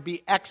trying to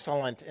be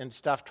excellent in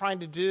stuff, trying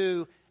to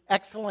do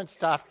excellent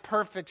stuff,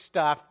 perfect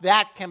stuff,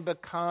 that can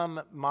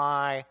become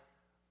my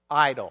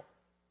idol.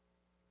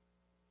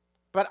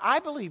 But I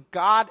believe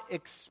God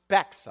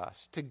expects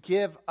us to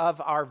give of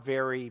our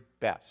very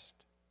best.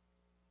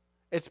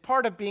 It's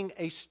part of being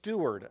a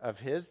steward of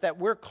His that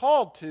we're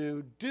called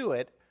to do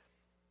it.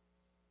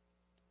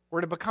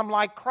 We're to become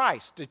like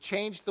Christ, to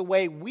change the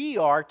way we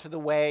are to the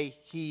way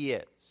He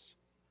is.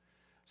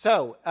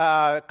 So,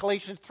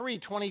 Galatians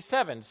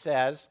 3:27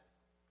 says,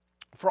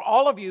 for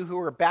all of you who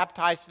are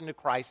baptized into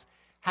Christ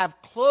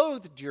have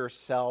clothed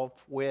yourself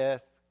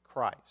with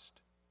Christ.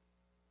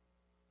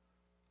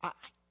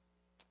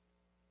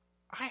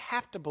 I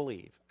have to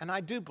believe, and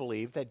I do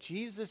believe, that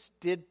Jesus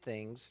did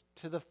things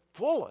to the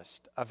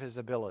fullest of His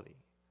ability.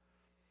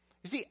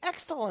 You see,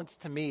 excellence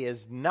to me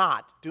is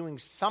not doing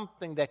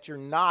something that you're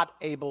not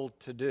able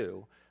to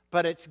do,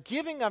 but it's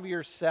giving of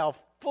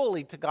yourself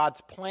fully to God's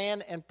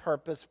plan and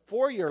purpose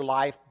for your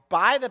life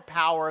by the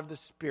power of the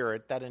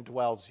Spirit that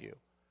indwells you.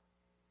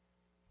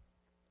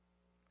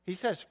 He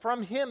says,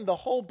 from Him the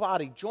whole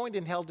body, joined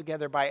and held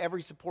together by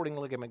every supporting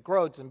ligament,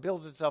 grows and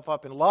builds itself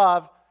up in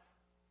love,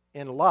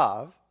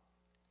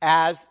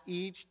 as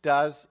each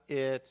does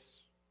its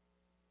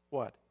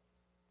what?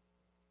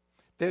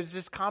 There's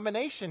this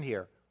combination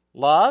here.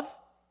 Love,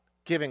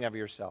 giving of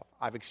yourself.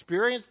 I've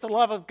experienced the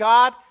love of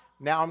God.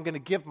 Now I'm going to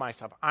give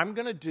myself. I'm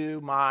going to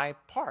do my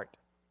part.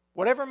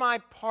 Whatever my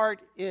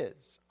part is,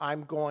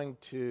 I'm going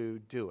to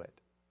do it.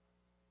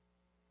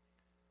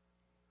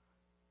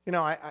 You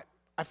know,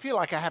 I feel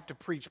like I have to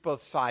preach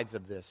both sides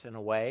of this in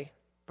a way,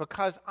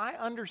 because I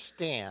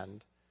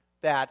understand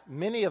that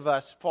many of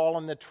us fall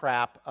in the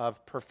trap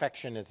of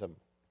perfectionism,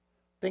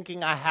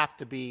 thinking I have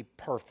to be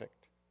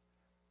perfect.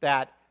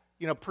 That,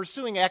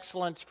 pursuing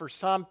excellence for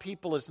some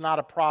people is not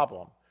a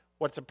problem.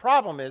 What's a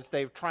problem is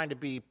they're trying to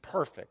be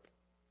perfect.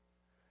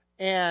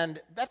 And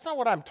that's not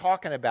what I'm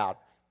talking about.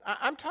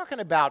 I'm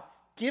talking about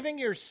giving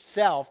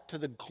yourself to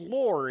the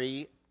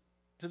glory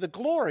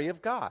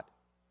of God,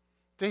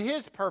 to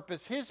His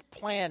purpose, His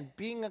plan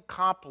being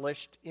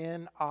accomplished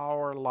in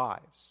our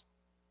lives.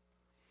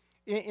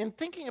 In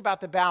thinking about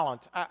the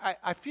balance,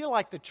 I feel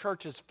like the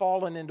church has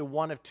fallen into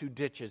one of two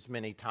ditches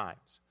many times.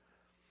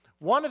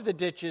 One of the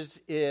ditches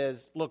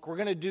is, look, we're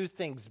going to do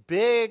things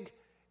big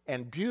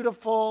and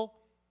beautiful,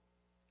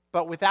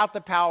 but without the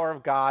power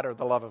of God or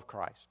the love of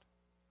Christ.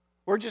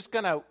 We're just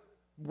going to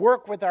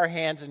work with our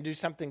hands and do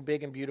something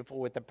big and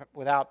beautiful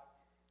without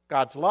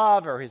God's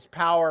love or His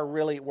power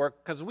really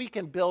work, because we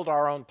can build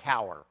our own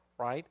tower,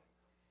 right?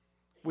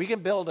 We can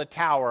build a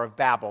tower of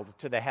Babel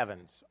to the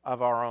heavens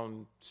of our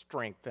own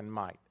strength and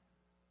might.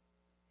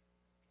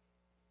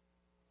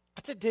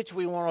 That's a ditch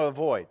we want to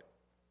avoid.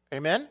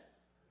 Amen?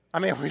 I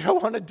mean, we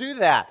don't want to do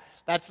that.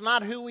 That's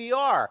not who we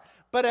are.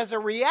 But as a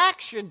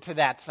reaction to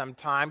that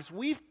sometimes,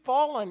 we've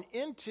fallen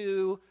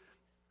into,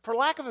 for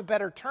lack of a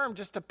better term,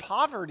 just a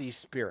poverty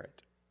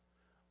spirit,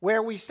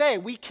 where we say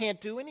we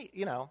can't do any,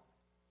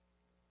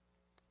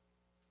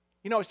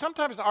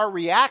 sometimes our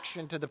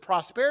reaction to the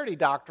prosperity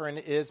doctrine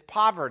is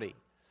poverty.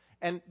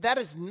 And that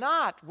is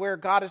not where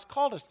God has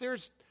called us.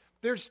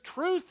 There's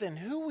truth in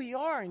who we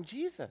are in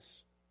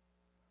Jesus.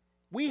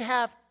 We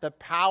have the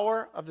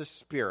power of the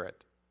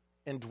Spirit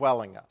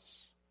indwelling us.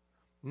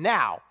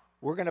 Now,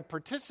 we're going to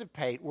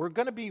participate. We're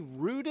going to be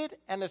rooted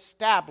and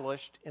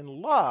established in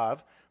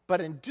love, but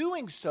in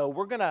doing so,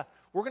 we're going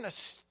to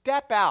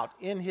step out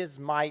in His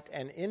might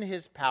and in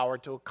His power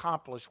to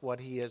accomplish what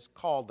He has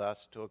called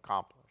us to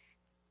accomplish.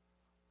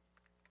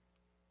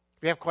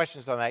 If you have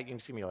questions on that, you can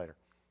see me later.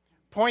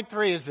 Point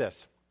 3 is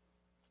this.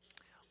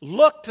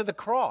 Look to the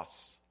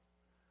cross.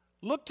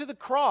 Look to the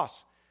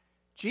cross.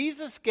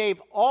 Jesus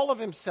gave all of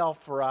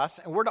Himself for us,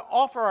 and we're to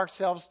offer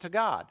ourselves to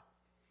God.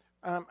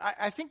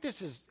 I think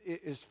this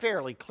is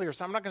fairly clear,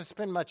 so I'm not going to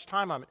spend much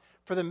time on it.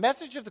 For the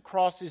message of the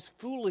cross is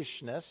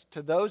foolishness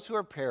to those who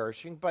are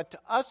perishing, but to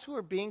us who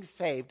are being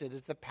saved, it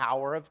is the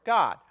power of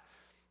God.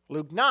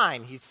 Luke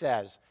 9, he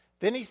says,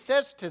 then he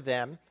says to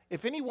them,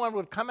 if anyone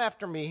would come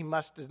after me, he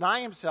must deny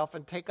himself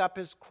and take up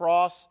his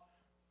cross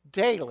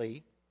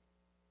daily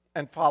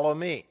and follow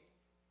me.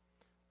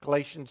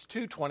 Galatians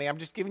 2:20, I'm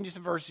just giving you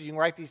some verses. You can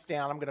write these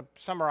down. I'm going to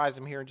summarize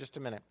them here in just a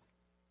minute.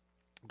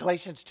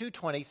 Galatians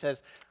 2:20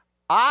 says,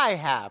 I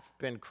have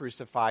been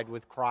crucified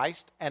with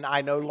Christ, and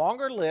I no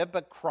longer live,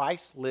 but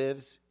Christ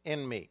lives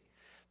in me.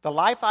 The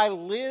life I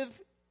live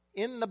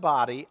in the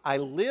body, I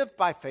live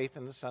by faith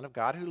in the Son of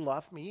God who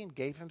loved me and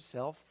gave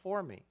himself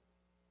for me.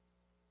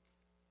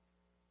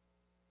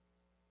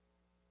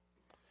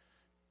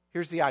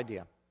 Here's the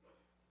idea.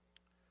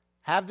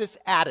 Have this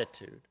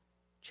attitude.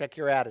 Check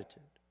your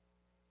attitude.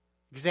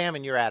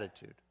 Examine your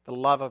attitude. The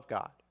love of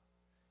God.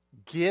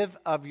 Give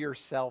of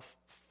yourself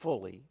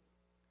fully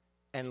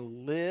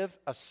and live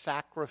a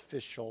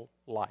sacrificial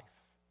life.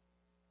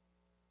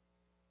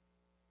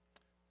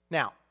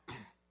 Now,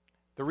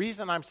 the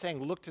reason I'm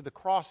saying look to the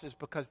cross is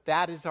because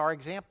that is our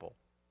example.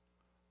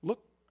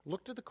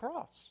 Look to the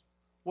cross.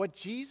 What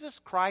Jesus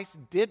Christ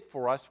did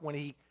for us when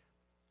he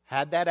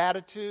had that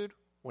attitude,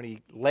 when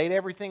he laid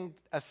everything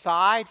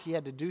aside, he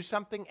had to do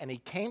something, and he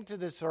came to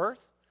this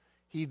earth.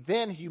 He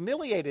then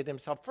humiliated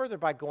himself further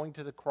by going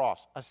to the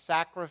cross, a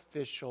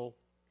sacrificial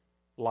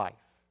life.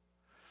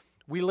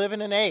 We live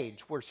in an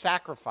age where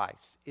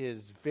sacrifice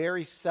is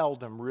very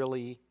seldom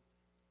really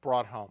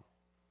brought home.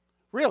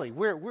 Really,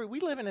 we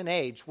live in an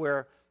age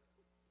where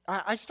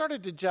I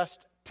started to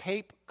just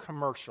tape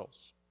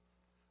commercials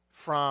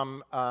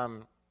from,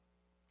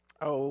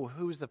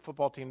 who was the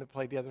football team that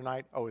played the other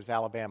night? Oh, it was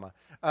Alabama.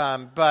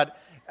 But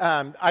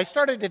I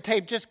started to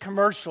tape just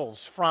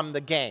commercials from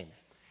the game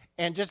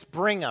and just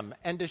bring them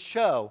and to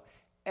show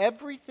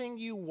everything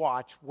you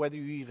watch, whether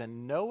you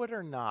even know it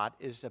or not,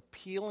 is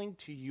appealing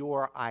to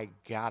your I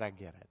gotta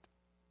get it.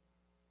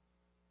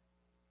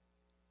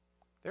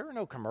 There are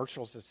no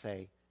commercials that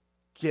say,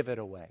 give it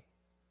away.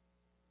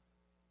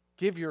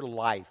 Give your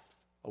life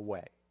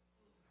away.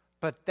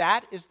 But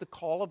that is the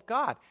call of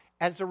God.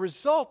 As a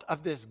result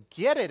of this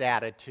get it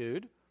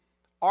attitude,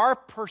 our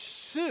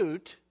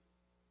pursuit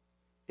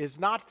is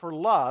not for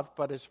love,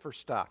 but is for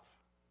stuff.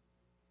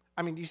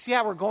 I mean, do you see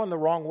how we're going the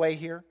wrong way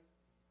here?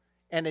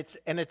 And it's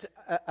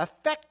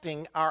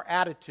affecting our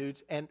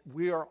attitudes, and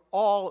we are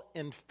all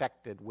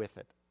infected with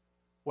it.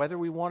 Whether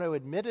we want to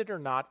admit it or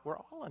not, we're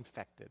all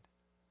infected.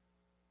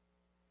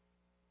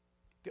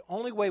 The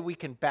only way we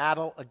can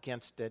battle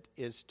against it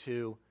is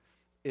to,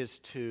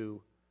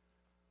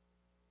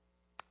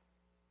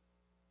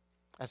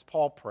 as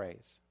Paul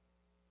prays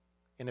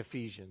in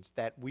Ephesians,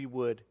 that we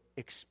would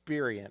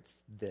experience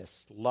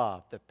this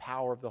love, the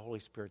power of the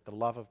Holy Spirit, the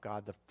love of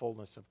God, the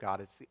fullness of God.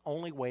 It's the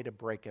only way to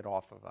break it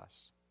off of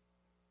us.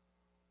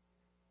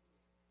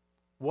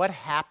 What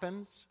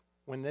happens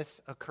when this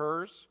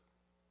occurs?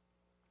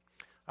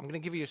 I'm going to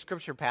give you a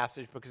scripture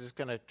passage because it's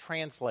going to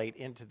translate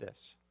into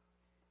this.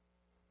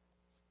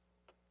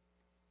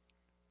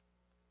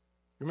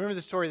 Remember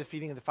the story of the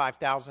feeding of the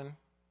 5,000? I'm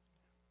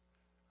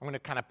going to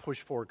kind of push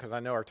forward because I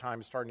know our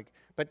time is starting to...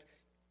 But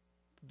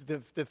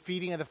the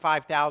feeding of the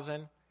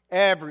 5,000,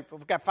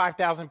 we've got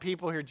 5,000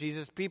 people here,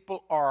 Jesus.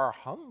 People are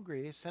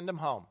hungry. Send them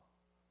home.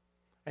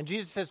 And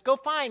Jesus says, go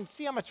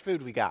see how much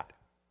food we got.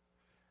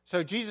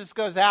 So Jesus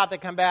goes out, they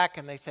come back,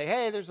 and they say,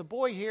 hey, there's a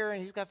boy here,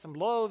 and he's got some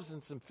loaves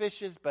and some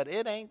fishes, but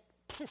it's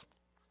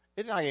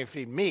not going to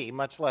feed me,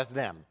 much less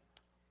them.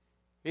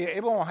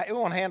 It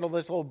won't handle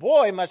this little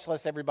boy, much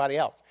less everybody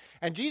else.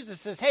 And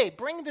Jesus says, hey,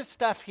 bring this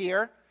stuff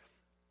here.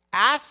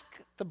 Ask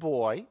the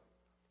boy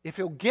if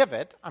he'll give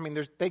it. I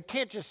mean, they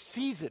can't just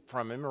seize it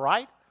from him,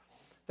 right?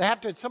 They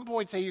have to at some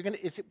point say,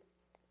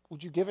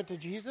 would you give it to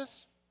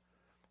Jesus?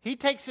 He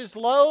takes his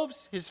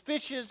loaves, his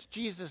fishes,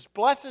 Jesus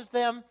blesses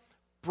them,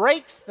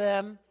 breaks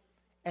them,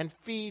 and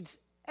feeds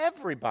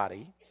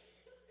everybody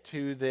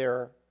to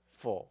their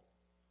full.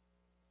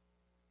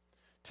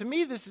 To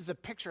me, this is a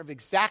picture of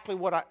exactly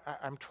what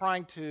I'm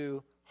trying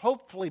to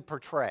hopefully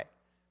portray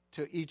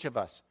to each of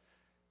us.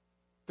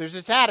 There's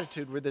this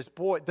attitude where this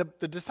boy,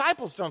 the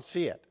disciples don't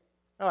see it.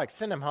 They're like,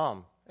 send him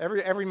home.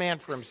 Every man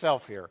for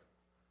himself here.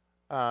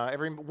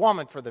 Every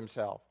woman for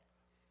themselves.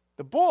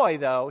 The boy,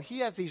 though, he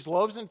has these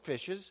loaves and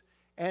fishes,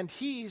 and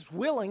he's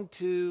willing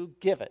to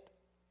give it.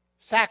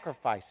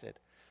 Sacrifice it.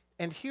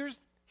 And here's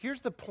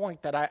the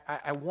point that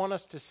I want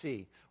us to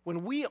see.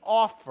 When we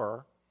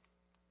offer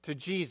to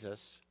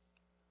Jesus,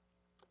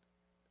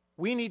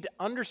 we need to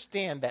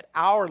understand that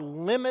our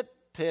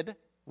limited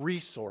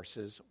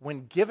resources,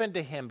 when given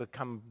to him,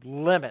 become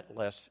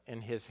limitless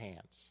in his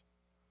hands.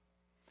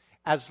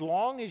 As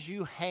long as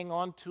you hang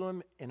on to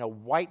him in a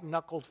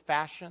white-knuckled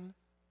fashion,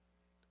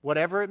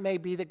 whatever it may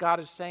be that God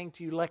is saying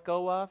to you, let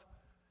go of,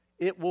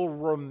 it will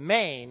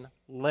remain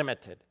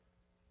limited.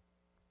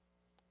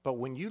 But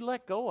when you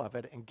let go of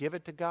it and give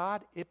it to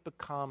God, it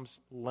becomes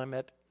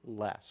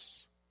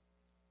limitless.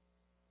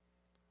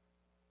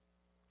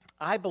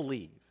 I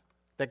believe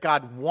that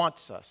God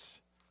wants us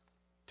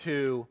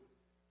to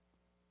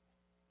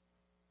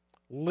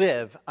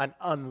live an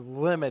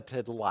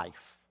unlimited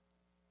life,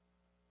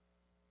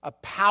 a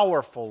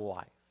powerful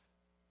life.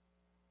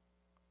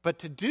 But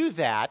to do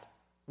that,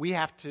 we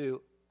have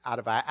to, out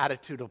of our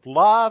attitude of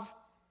love,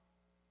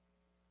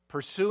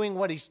 pursuing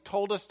what he's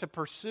told us to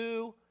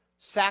pursue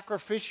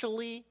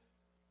sacrificially,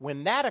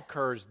 when that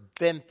occurs,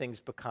 then things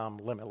become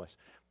limitless.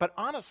 But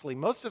honestly,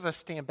 most of us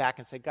stand back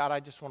and say, God, I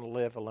just want to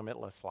live a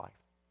limitless life.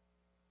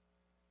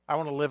 I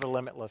want to live a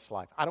limitless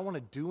life. I don't want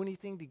to do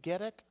anything to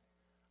get it.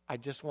 I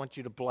just want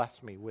you to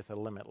bless me with a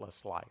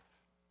limitless life.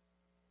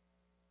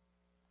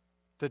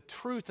 The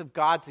truth of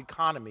God's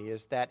economy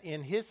is that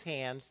in his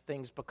hands,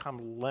 things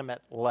become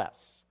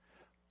limitless.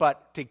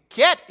 But to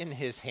get in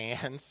his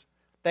hands,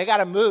 they got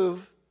to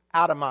move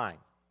out of mine.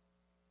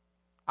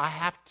 I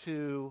have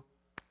to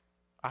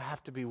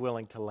be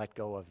willing to let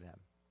go of them.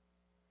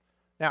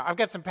 Now, I've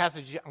got some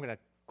passages. I'm going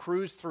to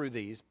cruise through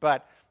these.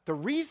 But the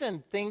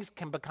reason things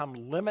can become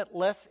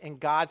limitless in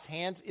God's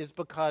hands is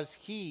because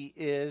he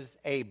is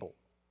able.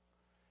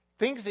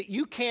 Things that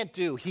you can't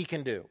do, he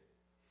can do.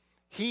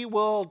 He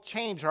will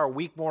change our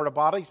weak mortal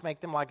bodies, make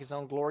them like his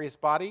own glorious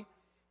body,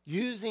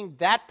 using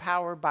that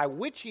power by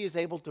which he is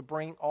able to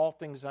bring all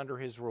things under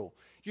his rule.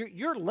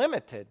 You're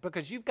limited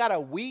because you've got a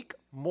weak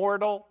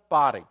mortal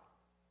body.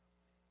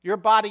 Your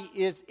body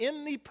is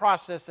in the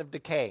process of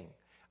decaying.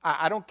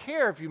 I don't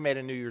care if you made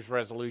a New Year's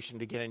resolution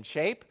to get in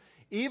shape.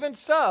 Even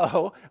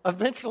so,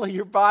 eventually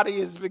your body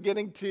is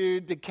beginning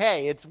to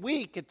decay. It's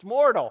weak, it's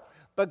mortal.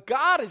 But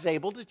God is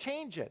able to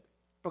change it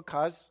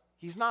because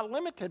he's not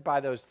limited by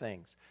those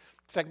things.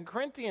 2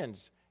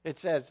 Corinthians, it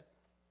says,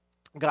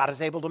 God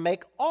is able to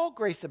make all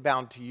grace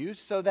abound to you,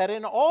 so that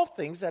in all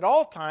things, at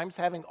all times,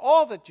 having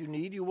all that you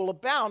need, you will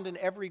abound in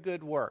every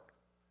good work.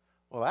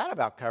 Well, that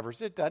about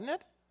covers it, doesn't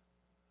it?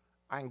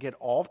 I can get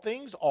all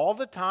things all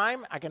the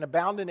time. I can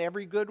abound in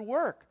every good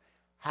work.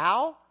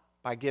 How?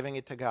 By giving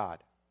it to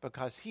God,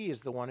 because he is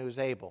the one who is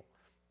able.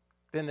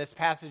 Then this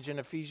passage in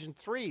Ephesians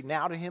 3,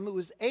 now to him who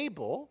is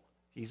able,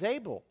 he's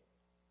able.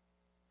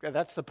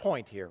 That's the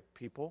point here,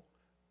 people.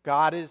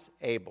 God is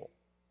able.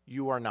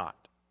 You are not.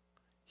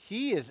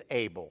 He is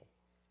able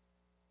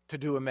to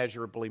do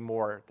immeasurably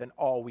more than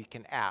all we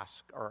can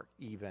ask or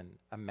even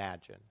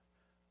imagine.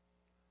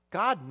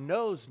 God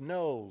knows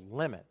no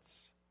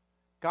limits.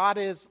 God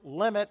is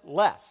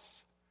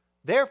limitless.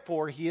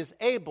 Therefore, he is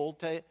able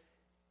to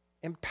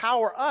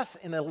empower us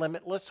in a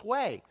limitless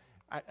way.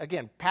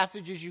 Again,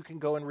 passages you can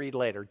go and read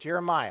later.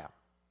 Jeremiah.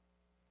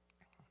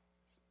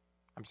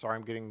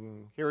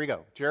 Here we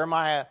go.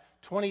 Jeremiah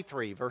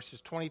 23,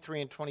 verses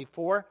 23 and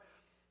 24.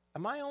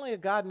 Am I only a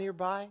God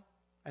nearby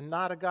and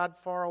not a God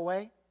far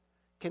away?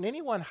 Can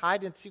anyone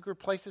hide in secret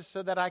places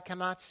so that I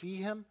cannot see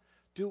him?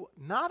 Do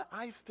not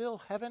I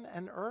fill heaven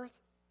and earth?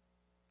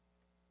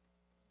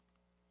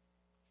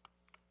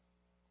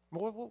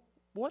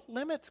 What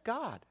limits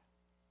God?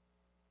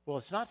 Well,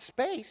 it's not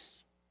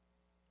space.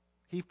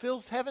 He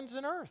fills heavens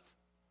and earth.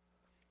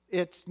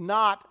 It's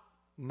not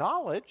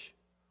knowledge.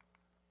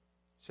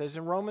 It says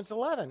in Romans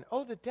 11,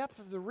 oh, the depth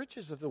of the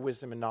riches of the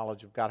wisdom and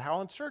knowledge of God.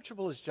 How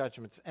unsearchable his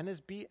judgments and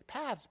his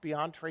paths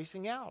beyond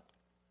tracing out.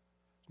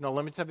 There's no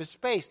limits of his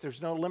space.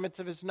 There's no limits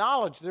of his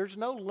knowledge. There's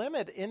no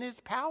limit in his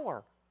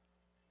power.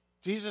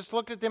 Jesus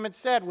looked at them and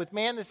said, with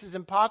man this is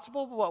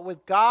impossible, but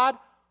with God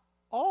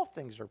all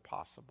things are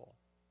possible.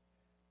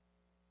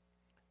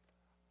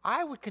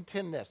 I would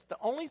contend this. The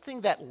only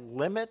thing that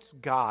limits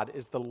God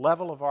is the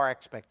level of our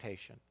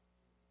expectation.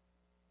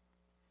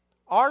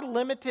 Our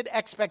limited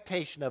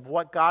expectation of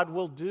what God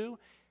will do.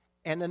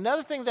 And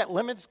another thing that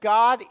limits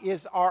God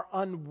is our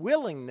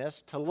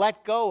unwillingness to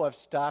let go of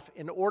stuff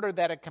in order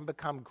that it can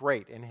become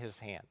great in his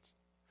hands.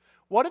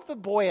 What if the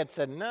boy had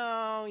said,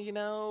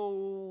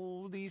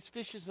 no, these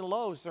fishes and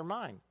loaves are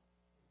mine.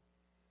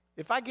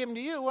 If I give them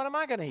to you, what am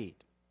I going to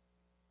eat?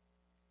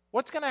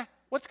 What's going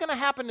to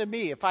happen to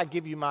me if I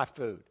give you my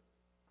food?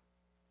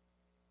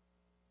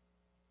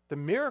 The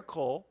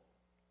miracle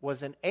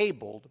was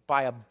enabled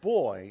by a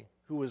boy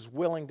who was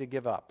willing to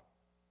give up.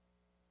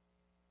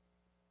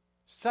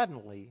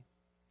 Suddenly,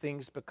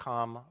 things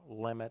become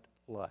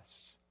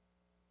limitless.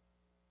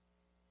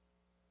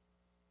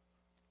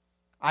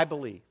 I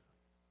believe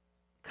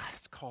God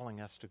is calling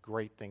us to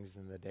great things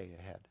in the day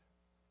ahead.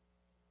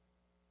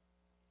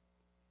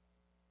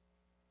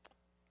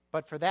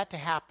 But for that to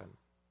happen,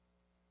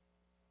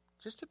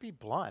 just to be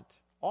blunt,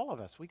 all of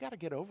us, we got to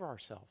get over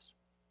ourselves.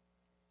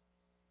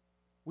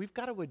 We've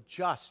got to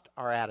adjust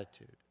our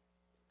attitude.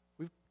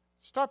 We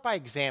start by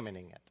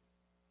examining it.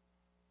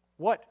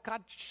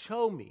 God,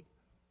 show me.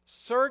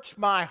 Search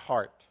my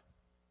heart.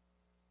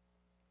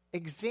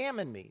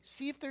 Examine me.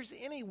 See if there's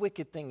any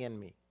wicked thing in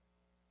me.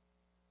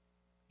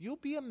 You'll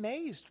be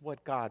amazed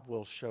what God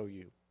will show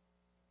you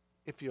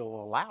if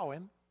you'll allow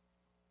him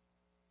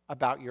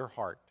about your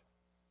heart.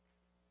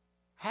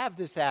 Have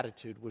this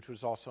attitude which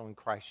was also in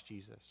Christ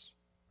Jesus.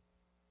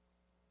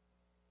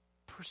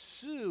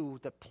 Pursue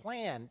the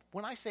plan.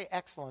 When I say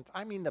excellence,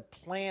 I mean the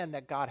plan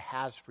that God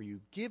has for you.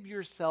 Give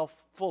yourself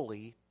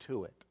fully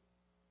to it.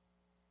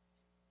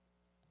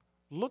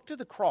 Look to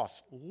the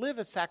cross. Live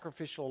a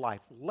sacrificial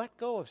life. Let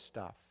go of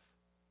stuff.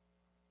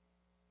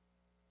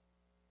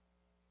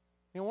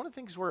 One of the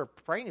things we're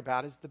praying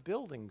about is the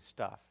building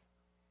stuff.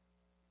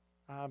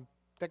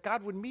 That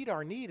God would meet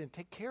our need and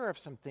take care of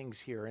some things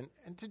here.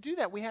 And to do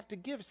that, we have to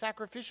give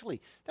sacrificially.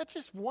 That's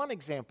just one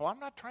example. I'm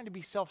not trying to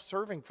be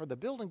self-serving for the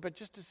building, but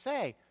just to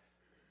say,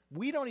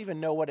 we don't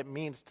even know what it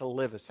means to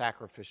live a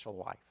sacrificial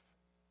life.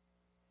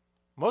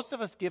 Most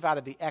of us give out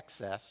of the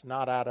excess,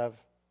 not out of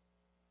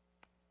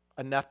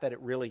enough that it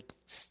really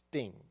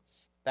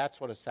stings.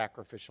 That's what a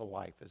sacrificial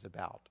life is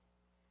about.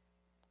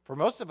 For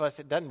most of us,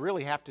 it doesn't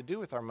really have to do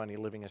with our money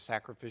living a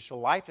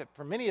sacrificial life.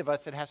 For many of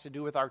us, it has to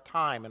do with our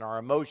time and our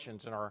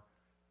emotions and our...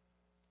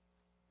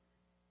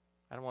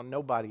 I don't want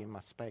nobody in my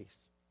space.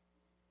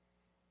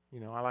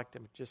 I like to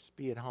just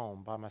be at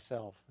home by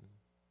myself.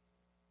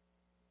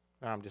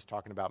 I'm just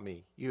talking about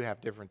me. You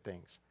have different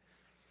things.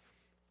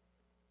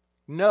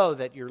 Know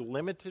that your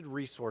limited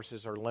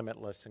resources are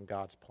limitless in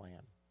God's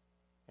plan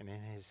and in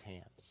His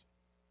hands.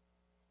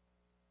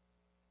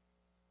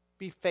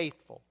 Be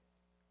faithful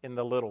in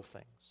the little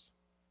things.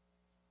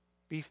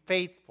 Be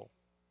faithful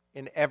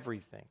in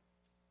everything.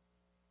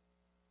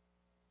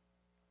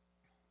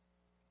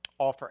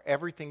 Offer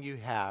everything you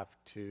have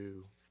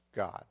to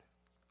God.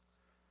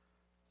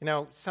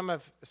 Some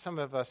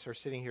of us are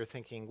sitting here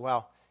thinking,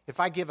 well,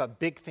 if I give a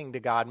big thing to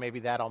God,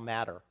 maybe that'll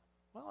matter.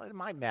 Well, it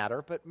might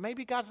matter, but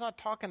maybe God's not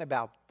talking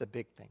about the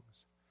big things.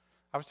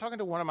 I was talking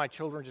to one of my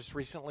children just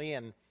recently,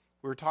 and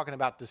we were talking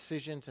about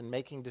decisions and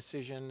making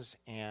decisions,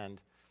 and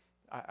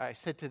I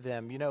said to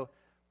them,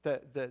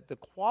 the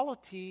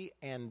quality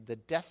and the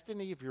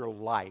destiny of your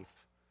life,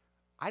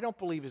 I don't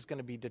believe is going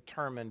to be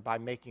determined by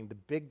making the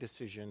big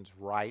decisions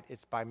right.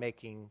 It's by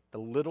making the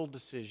little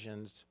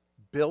decisions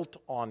built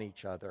on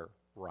each other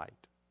right.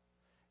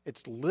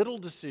 It's little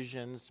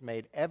decisions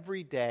made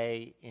every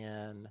day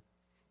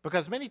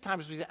because many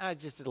times we say,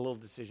 just a little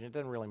decision, it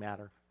doesn't really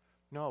matter.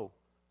 No,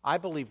 I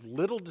believe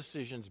little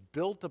decisions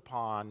built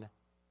upon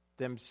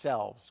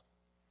themselves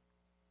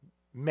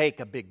make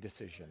a big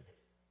decision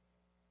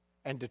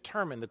and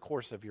determine the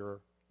course of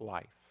your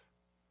life.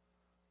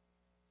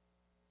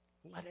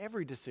 Let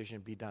every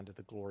decision be done to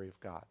the glory of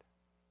God.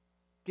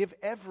 Give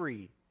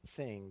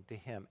everything to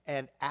Him.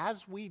 And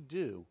as we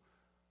do,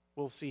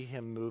 we'll see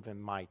Him move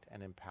in might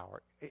and in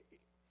power.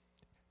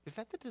 Is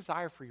that the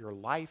desire for your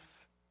life,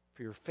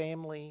 for your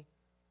family,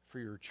 for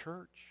your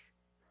church?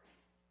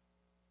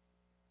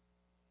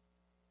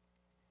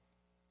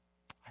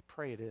 I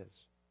pray it is.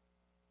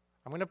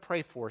 I'm going to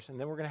pray for us, and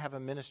then we're going to have a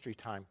ministry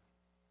time.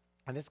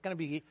 And it's going to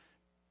be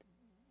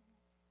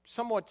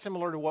somewhat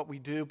similar to what we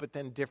do, but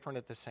then different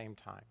at the same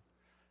time.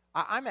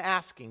 I'm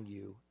asking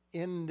you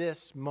in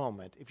this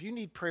moment, if you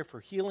need prayer for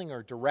healing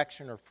or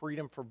direction or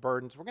freedom for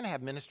burdens, we're going to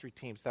have ministry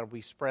teams that will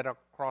be spread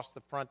across the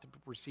front to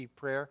receive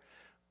prayer.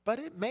 But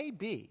it may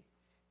be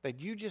that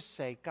you just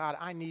say, God,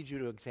 I need you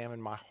to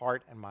examine my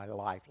heart and my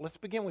life. Let's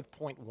begin with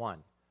point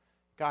 1.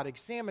 God,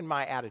 examine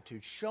my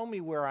attitude. Show me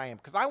where I am.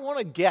 Because I want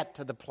to get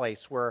to the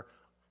place where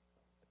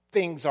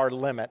things are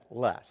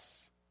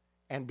limitless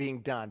and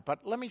being done. But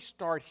let me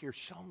start here.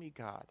 Show me,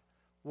 God,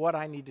 what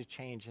I need to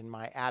change in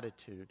my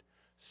attitude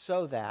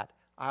so that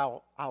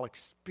I'll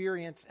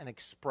experience and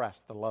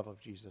express the love of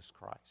Jesus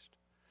Christ.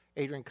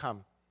 Adrian,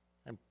 come.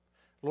 And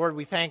Lord,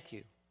 we thank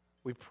you.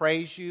 We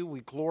praise you. We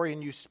glory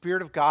in you.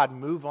 Spirit of God,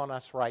 move on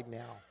us right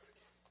now.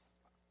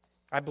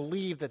 I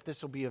believe that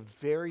this will be a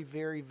very,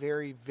 very,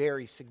 very,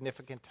 very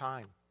significant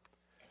time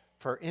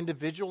for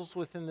individuals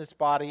within this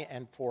body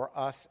and for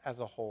us as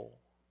a whole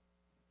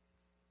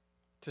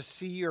to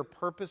see your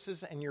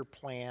purposes and your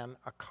plan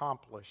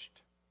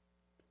accomplished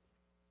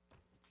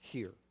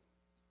here.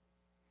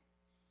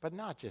 But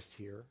not just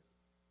here.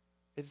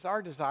 It's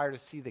our desire to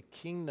see the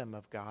kingdom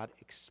of God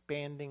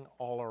expanding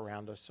all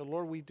around us. So,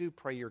 Lord, we do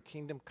pray your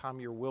kingdom come,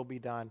 your will be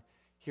done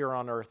here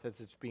on earth as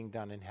it's being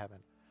done in heaven.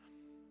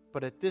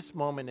 But at this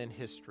moment in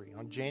history,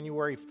 on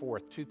January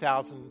 4th,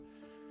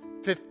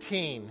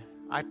 2015,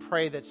 I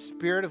pray that,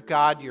 Spirit of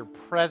God, your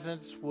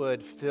presence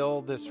would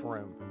fill this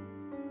room.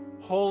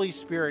 Holy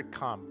Spirit,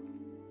 come.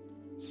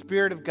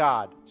 Spirit of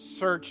God,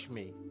 search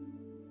me,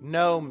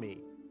 know me.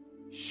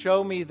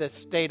 Show me the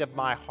state of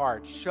my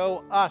heart.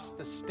 Show us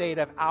the state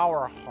of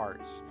our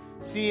hearts.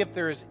 See if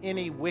there is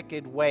any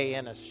wicked way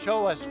in us.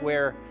 Show us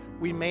where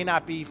we may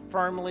not be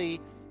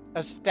firmly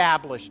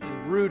established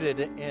and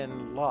rooted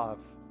in love.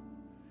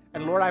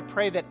 And Lord, I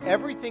pray that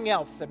everything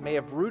else that may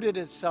have rooted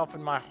itself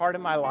in my heart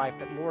and my life,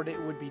 that Lord,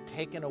 it would be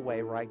taken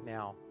away right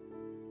now.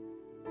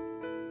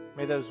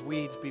 May those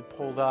weeds be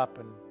pulled up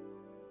and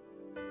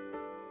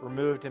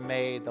removed and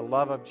made. The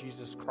love of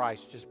Jesus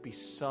Christ just be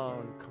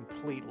sown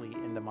completely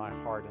into my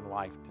heart and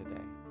life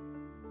today.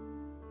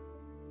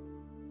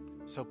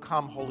 So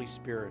come, Holy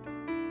Spirit,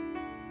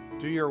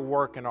 do your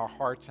work in our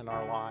hearts and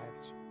our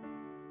lives.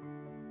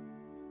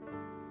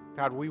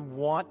 God, we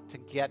want to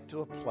get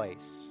to a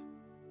place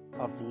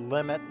of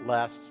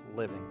limitless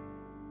living.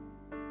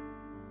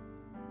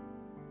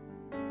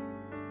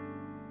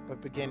 But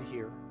begin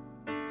here.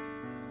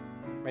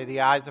 May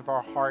the eyes of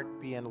our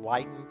heart be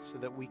enlightened so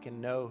that we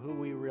can know who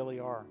we really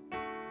are.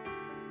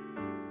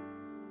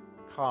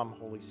 Come,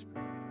 Holy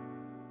Spirit.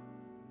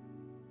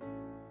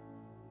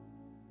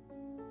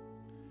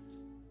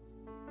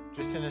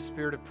 Just in a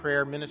spirit of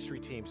prayer, ministry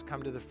teams,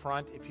 come to the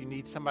front. If you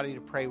need somebody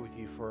to pray with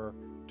you for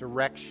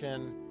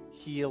direction,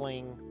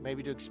 healing,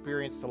 maybe to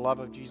experience the love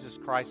of Jesus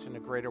Christ in a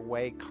greater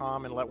way,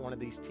 come and let one of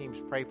these teams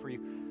pray for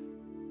you.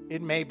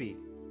 It may be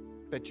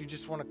that you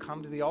just want to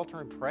come to the altar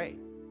and pray.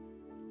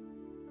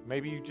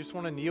 Maybe you just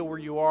want to kneel where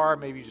you are.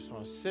 Maybe you just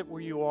want to sit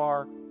where you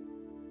are.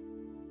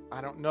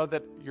 I don't know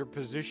that your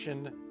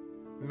position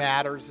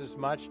matters as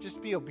much. Just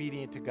be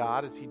obedient to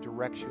God as He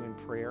directs you in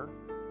prayer,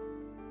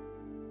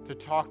 to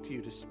talk to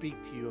you, to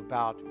speak to you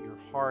about your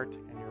heart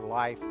and your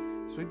life.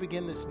 As we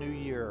begin this new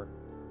year,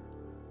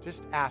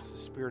 just ask the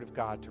Spirit of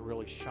God to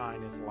really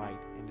shine His light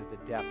into the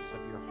depths of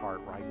your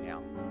heart right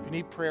now. If you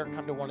need prayer,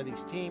 come to one of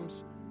these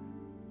teams.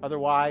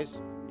 Otherwise,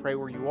 pray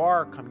where you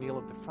are. Come kneel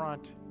at the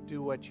front.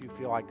 Do what you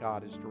feel like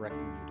God is directing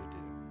you to do.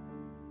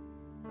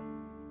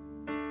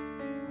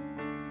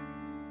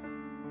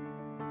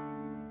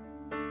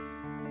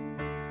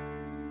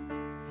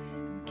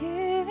 I'm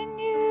giving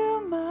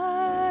you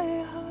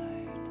my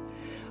heart,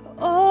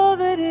 all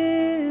that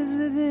is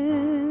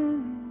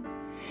within.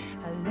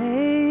 I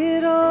lay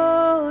it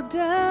all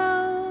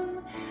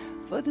down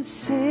for the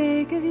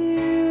sake of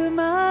you,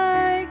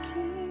 my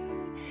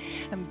King.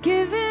 I'm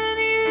giving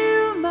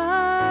you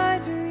my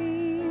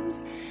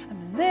dreams.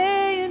 I'm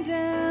laying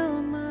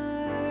down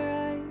my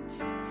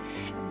rights.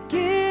 I'm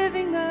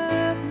giving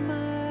up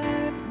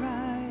my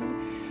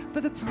pride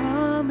for the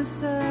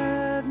promise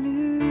of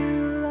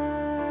new life.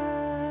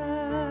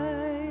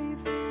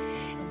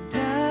 And I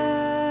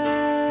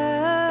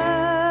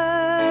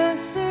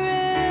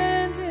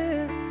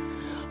surrender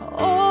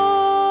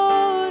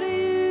all to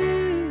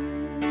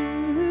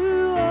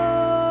you,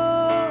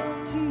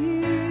 all to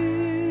you.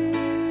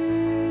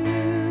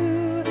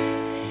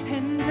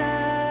 And I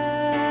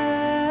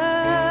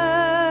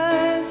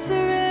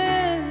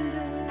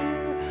surrender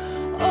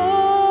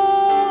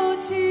all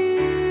to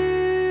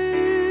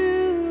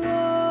you,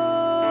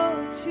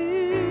 all to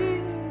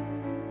you.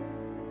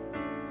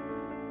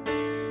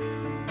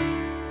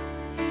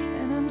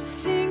 And I'm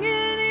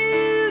singing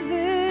you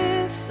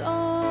this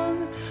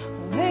song,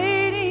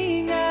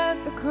 waiting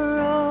at the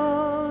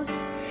cross,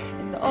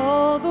 and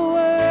all the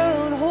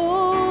world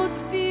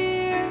holds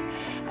dear.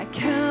 I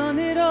count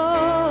it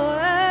all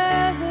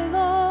as a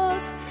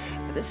loss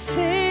for the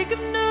sake of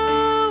knowing